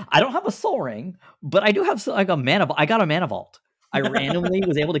 Like, I don't have a Soul Ring, but I do have like a mana. I got a Mana Vault. I randomly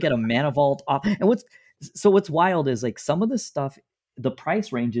was able to get a Mana Vault off. And what's wild is like some of this stuff, the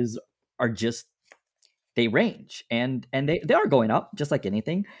price ranges are just, they range, and they are going up just like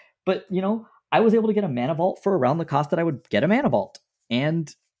anything. But I was able to get a Mana Vault for around the cost that I would get a Mana Vault,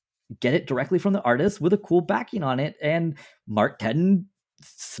 and get it directly from the artist with a cool backing on it, and Mark Tedden,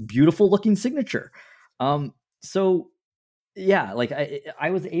 beautiful looking signature. So yeah, like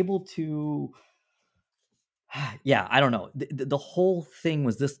I was able to, yeah, I don't know. The whole thing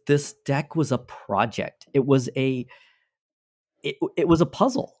was this deck was a project. It was a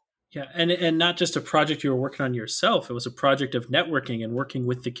puzzle. Yeah, and not just a project you were working on yourself. It was a project of networking and working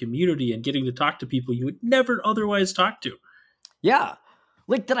with the community and getting to talk to people you would never otherwise talk to. Yeah.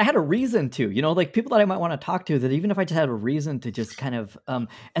 Like that I had a reason to, like people that I might want to talk to, that even if I just had a reason to just kind of, and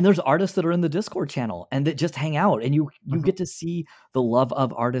there's artists that are in the Discord channel and that just hang out, and you get to see the love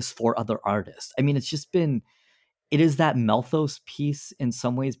of artists for other artists. I mean, it is that Melthos piece in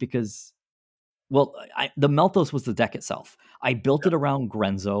some ways, because, well, the Melthos was the deck itself. I built it around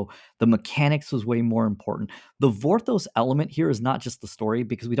Grenzo. The mechanics was way more important. The Vorthos element here is not just the story,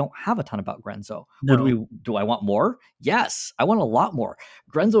 because we don't have a ton about Grenzo. No. Do I want more? Yes, I want a lot more.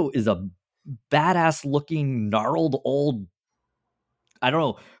 Grenzo is a badass looking, gnarled old, I don't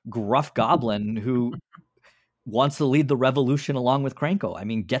know, gruff goblin who wants to lead the revolution along with Kranko. I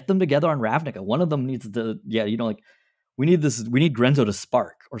mean, get them together on Ravnica. One of them needs to, we need Grenzo to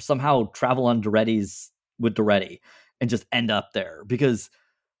spark or somehow travel on Duretti's with Duretti and just end up there, because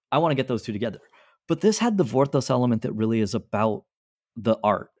I want to get those two together. But this had the Vorthos element that really is about the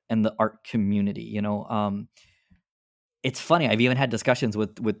art and the art community. It's funny. I've even had discussions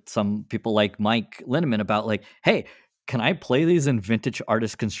with some people like Mike Lindemann about like, hey, can I play these in Vintage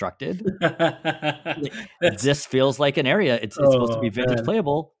Artist Constructed? This feels like an area. It's supposed to be vintage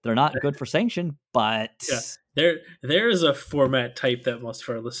playable. They're not good for sanction, but there is a format type that most of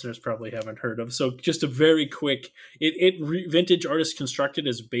our listeners probably haven't heard of. So just a very quick, Vintage Artist Constructed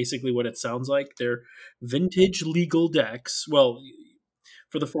is basically what it sounds like. They're vintage legal decks. Well,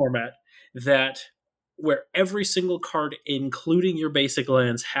 for the format where every single card, including your basic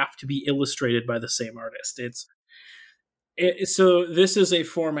lands, have to be illustrated by the same artist. So this is a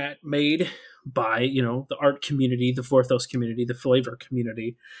format made by the art community, the Vorthos community, the flavor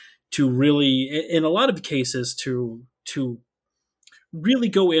community, to really, in a lot of cases, to really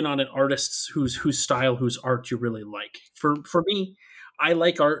go in on an artist whose style, whose art you really like. For me, I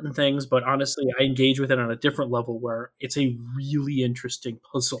like art and things, but honestly, I engage with it on a different level where it's a really interesting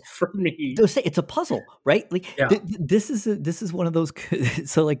puzzle for me. It's a puzzle, right? Like this is one of those.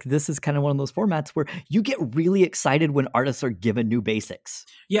 So like this is kind of one of those formats where you get really excited when artists are given new basics.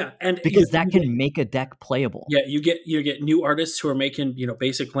 Yeah, and because that can make a deck playable. Yeah, you get new artists who are making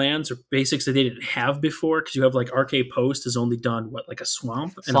basic lands or basics that they didn't have before, because you have like RK Post has only done like a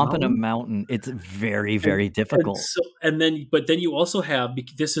swamp and a mountain. It's very very difficult. But then you also have,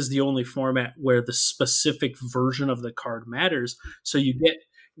 this is the only format where the specific version of the card matters. So you get,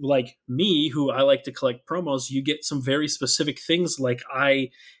 like me, who I like to collect promos, you get some very specific things. Like I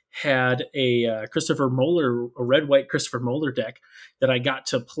had a Christopher Moeller, a red-white Christopher Moeller deck that I got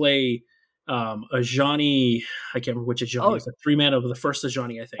to play a Ajani, I can't remember which Ajani. It's a 3 mana of the first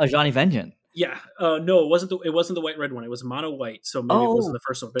Ajani, I think. Ajani Vengeance. Yeah. No, it wasn't the white-red one. It was mono white, so maybe it wasn't the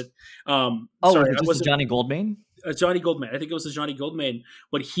first one. But sorry, was it Johnny Goldmane? Johnny Goldmane. I think it was a Johnny Goldmane.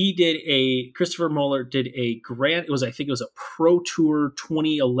 But Christopher Moeller did a grand, I think it was a Pro Tour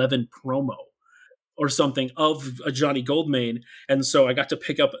 2011 promo or something of a Johnny Goldmane, and so I got to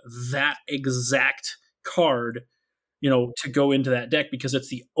pick up that exact card, to go into that deck because it's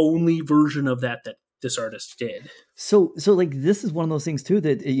the only version of that this artist did. So like this is one of those things too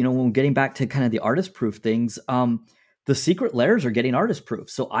that when getting back to kind of the artist proof things, the secret layers are getting artist proof.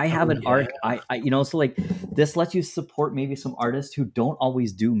 So I have an arc. I so like this lets you support maybe some artists who don't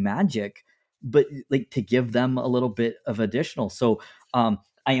always do Magic, but like to give them a little bit of additional. So I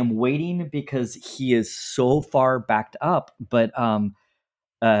am waiting because he is so far backed up, but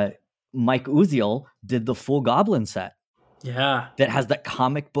Mike Uziel did the full Goblin set. Yeah. That has that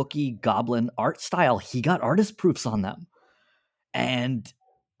comic booky Goblin art style. He got artist proofs on them. And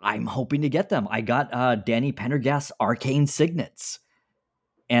I'm hoping to get them. I got Danny Pendergast Arcane Signets.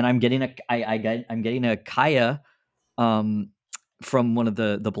 And I'm getting I'm getting a Kaya from one of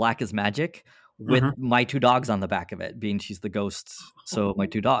the Black is Magic with my two dogs on the back of it, being she's the ghost. So my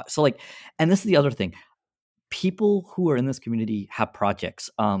two dogs. So like, and this is the other thing. People who are in this community have projects.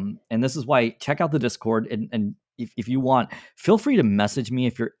 And this is why check out the Discord and if you want, feel free to message me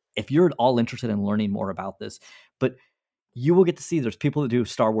if you're at all interested in learning more about this. But you will get to see there's people that do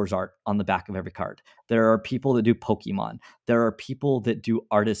Star Wars art on the back of every card. There are people that do Pokemon. There are people that do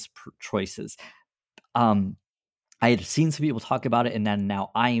artist choices. I had seen some people talk about it, and then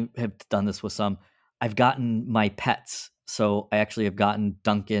now I have done this with some. I've gotten my pets. So I actually have gotten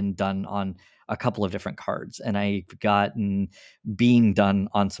Duncan done on a couple of different cards, and I've gotten Being done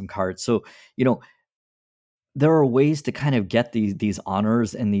on some cards. So, there are ways to kind of get these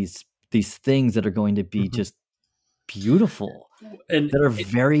honors and these things that are going to be just beautiful and that are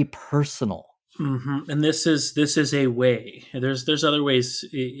very personal. And this is a way. There's other ways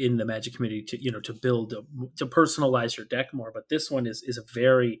in the Magic community to build to personalize your deck more, but this one is a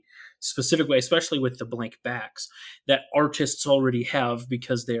very specific way, especially with the blank backs that artists already have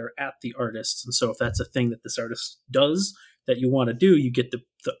because they're at the artists. And so if that's a thing that this artist does that you want to do, you get the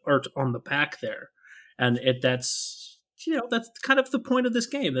art on the back there, and that's kind of the point of this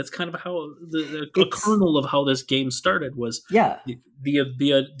game. That's kind of how the kernel of how this game started was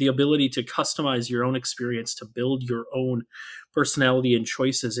the ability to customize your own experience, to build your own personality and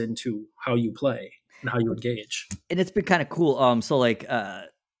choices into how you play and how you engage. And it's been kind of cool. So like,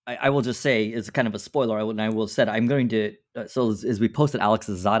 I will just say, it's kind of a spoiler. I will say I'm going to. So as we posted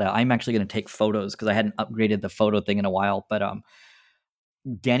Alex's Zada, I'm actually going to take photos because I hadn't upgraded the photo thing in a while. But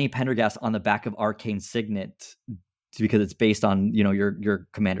Danny Pendergast on the back of Arcane Signet, because it's based on your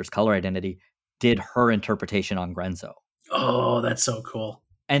commander's color identity, did her interpretation on Grenzo. Oh, that's so cool.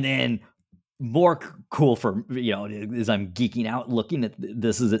 And then more cool for is I'm geeking out looking at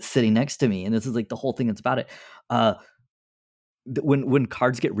this as it's sitting next to me, and this is like the whole thing that's about it. When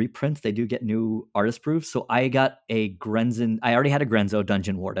cards get reprints, they do get new artist proofs. So I got a Grenzo. I already had a Grenzo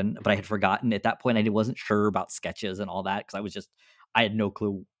Dungeon Warden, but I had forgotten at that point. I wasn't sure about sketches and all that because I had no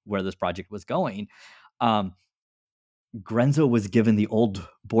clue where this project was going. Grenzo was given the old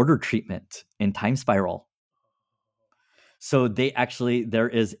border treatment in Time Spiral. So I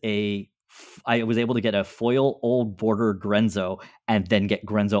was able to get a foil old border Grenzo and then get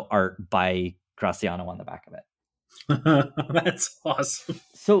Grenzo art by Graciano on the back of it. That's awesome.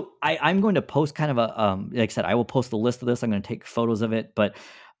 So I'm going to post kind of like I said, I will post the list of this. I'm going to take photos of it, but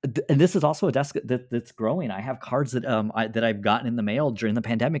and this is also a desk that's growing. I have cards that that I've gotten in the mail during the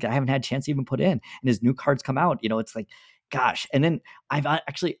pandemic. I haven't had a chance to even put in, and as new cards come out, it's like, gosh. And then I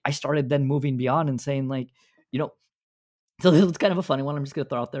started then moving beyond and saying like, so this is kind of a funny one. I'm just going to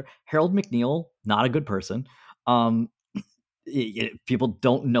throw out there. Harold McNeil, not a good person. People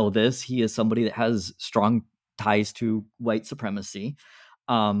don't know this. He is somebody that has strong ties to white supremacy.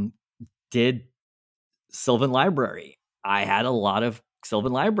 Did Sylvan Library. I had a lot of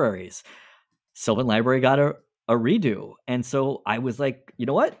Sylvan Libraries. Sylvan Library got a redo. And so I was like, you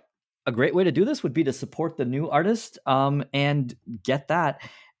know what? A great way to do this would be to support the new artist and get that.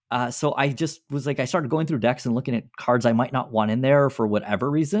 So I just was like, I started going through decks and looking at cards I might not want in there for whatever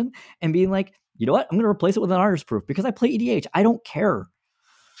reason and being like, you know what? I'm going to replace it with an artist proof because I play EDH. I don't care.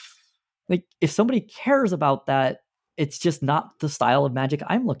 Like if somebody cares about that, it's just not the style of Magic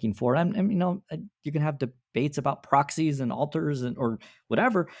I'm looking for. You can have debates about proxies and altars or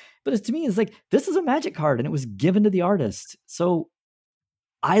whatever, but to me, it's like, this is a Magic card and it was given to the artist. So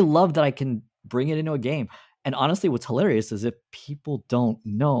I love that I can bring it into a game. And honestly, what's hilarious is if people don't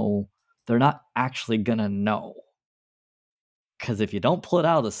know, they're not actually going to know. Because if you don't pull it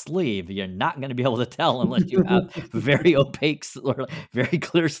out of the sleeve, you're not going to be able to tell unless you have very opaque or very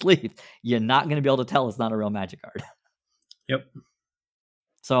clear sleeve. You're not going to be able to tell it's not a real Magic card. Yep.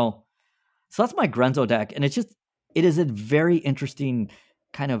 So that's my Grenzo deck. And it is a very interesting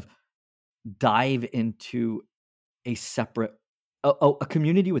kind of dive into a separate a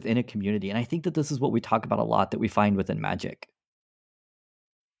community within a community. And I think that this is what we talk about a lot, that we find within Magic,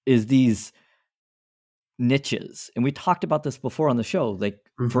 is these niches. And we talked about this before on the show. Like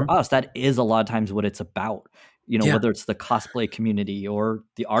for us, that is a lot of times what it's about. Whether it's the cosplay community or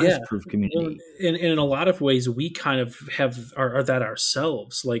the artist proof community. Well, in a lot of ways, we kind of are that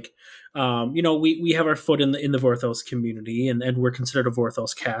ourselves. Like, we have our foot in the Vorthos community, and we're considered a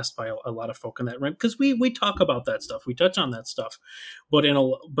Vorthos cast by a lot of folk in that realm, because we talk about that stuff, we touch on that stuff, but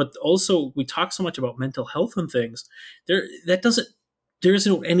also we talk so much about mental health and things. There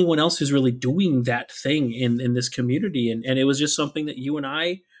isn't anyone else who's really doing that thing in this community, and it was just something that you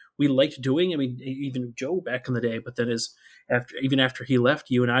and we liked doing. I mean, even Joe back in the day, but then after he left,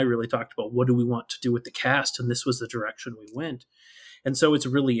 you and I really talked about what do we want to do with the cast, and this was the direction we went. And so it's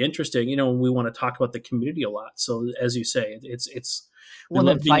really interesting, we want to talk about the community a lot. So as you say, it's we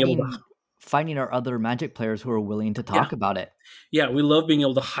love being able to finding our other Magic players who are willing to talk about it. Yeah, we love being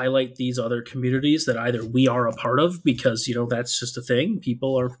able to highlight these other communities that either we are a part of, because that's just a thing.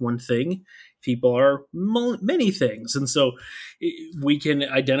 People are one thing. People are many things. And so we can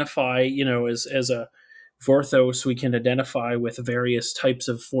identify, as a Vorthos, we can identify with various types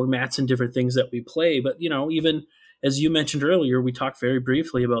of formats and different things that we play. But, even as you mentioned earlier, we talked very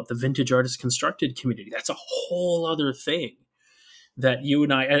briefly about the Vintage Artist Constructed community. That's a whole other thing that you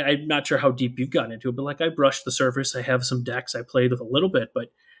and I'm not sure how deep you've gotten into it, but like I brushed the surface. I have some decks I played with a little bit, but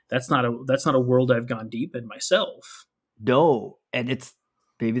that's not a world I've gone deep in myself. No, and it's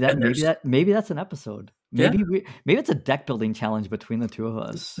maybe that's an episode. Maybe it's a deck building challenge between the two of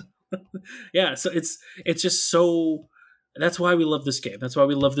us. Yeah, so it's just so. That's why we love this game. That's why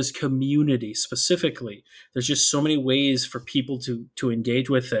we love this community specifically. There's just so many ways for people to engage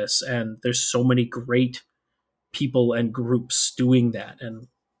with this, and there's so many great people and groups doing that, and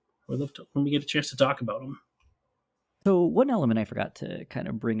we love to when we get a chance to talk about them. So one element I forgot to kind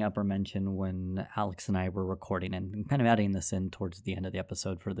of bring up or mention when Alex and I were recording, and kind of adding this in towards the end of the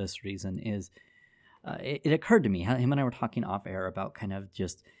episode for this reason, is it occurred to me, him and I were talking off air about kind of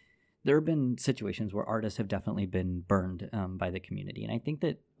just, there have been situations where artists have definitely been burned by the community. And I think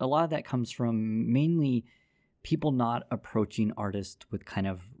that a lot of that comes from mainly people not approaching artists with kind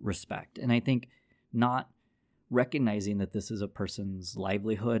of respect. And I think not recognizing that this is a person's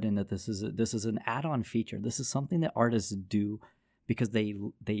livelihood, and that this is an add-on feature. This is something that artists do because they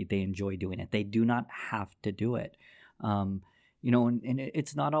enjoy doing it. They do not have to do it. And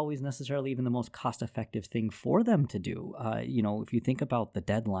it's not always necessarily even the most cost-effective thing for them to do. If you think about the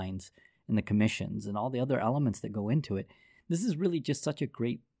deadlines and the commissions and all the other elements that go into it, this is really just such a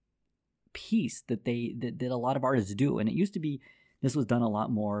great piece that a lot of artists do. And it used to be, this was done a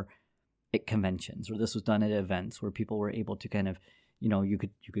lot more at conventions, or this was done at events where people were able to kind of, you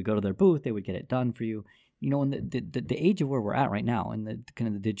could go to their booth, they would get it done for you. In the age of where we're at right now, in the kind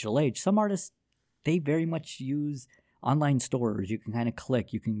of the digital age, some artists, they very much use online stores. You can kind of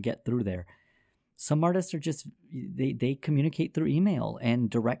click, you can get through there. Some artists are just, they communicate through email and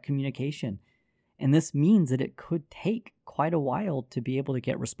direct communication. And this means that it could take quite a while to be able to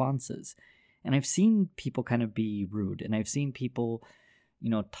get responses. And I've seen people kind of be rude, and I've seen people,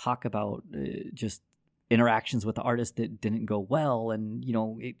 talk about just interactions with the artist that didn't go well. And,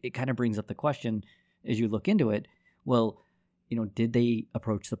 it kind of brings up the question as you look into it, well, did they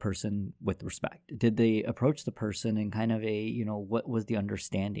approach the person with respect? Did they approach the person in kind of a, what was the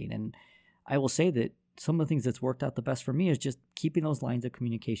understanding? And I will say that some of the things that's worked out the best for me is just keeping those lines of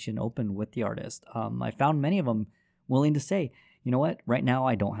communication open with the artist. I found many of them willing to say, you know what, right now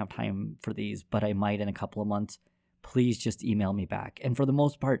I don't have time for these, but I might in a couple of months. Please just email me back. And for the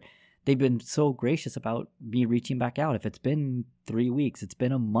most part, they've been so gracious about me reaching back out. If it's been 3 weeks, it's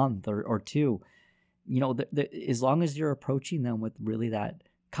been a month or two, as long as you're approaching them with really that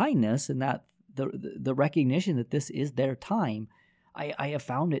kindness and that the recognition that this is their time, I have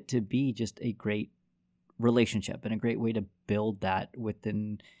found it to be just a great relationship and a great way to build that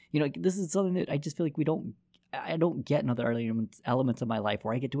within, this is something that I just feel like I don't get in other elements of my life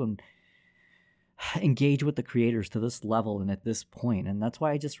where I get to engage with the creators to this level and at this point. And that's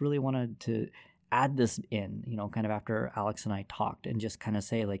why I just really wanted to add this in, kind of after Alex and I talked, and just kind of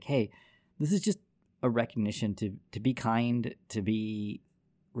say like, hey, this is just a recognition to be kind, to be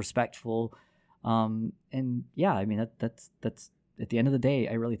respectful. And yeah, I mean, that's at the end of the day,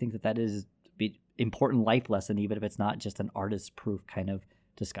 I really think that is an important life lesson, even if it's not just an artist proof kind of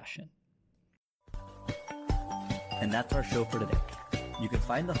discussion. And that's our show for today. You can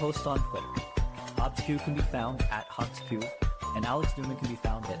find the host on Twitter. HobbsQ can be found at HobbsQ, and Alex Newman can be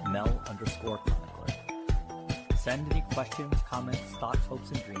found at Mel_Chronicler. Send any questions, comments, thoughts,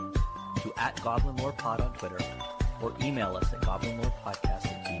 hopes, and dreams to @GoblinLorePod on Twitter or email us at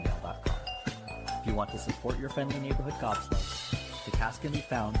goblinlorepodcast@gmail.com. If you want to support your friendly neighborhood gobslugs, the cast can be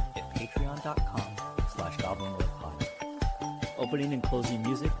found at patreon.com/goblinlorepod. Opening and closing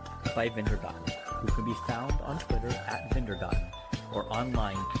music by Vindergotten, who can be found on Twitter @Vindergotten or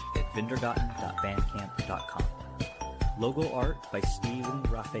online at vindergotten.bandcamp.com. Logo art by Steven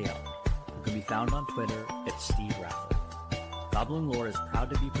Raphael, who can be found on Twitter @SteveRaffle. Goblin Lore is proud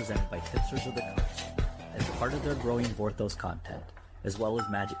to be presented by Hipsters of the Coast as part of their growing Vorthos content, as well as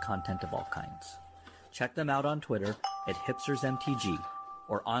magic content of all kinds. Check them out on Twitter @HipstersMTG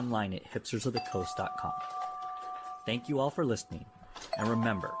or online at hipstersofthecoast.com. Thank you all for listening, and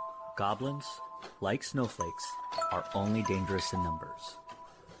remember, goblins, like snowflakes, are only dangerous in numbers.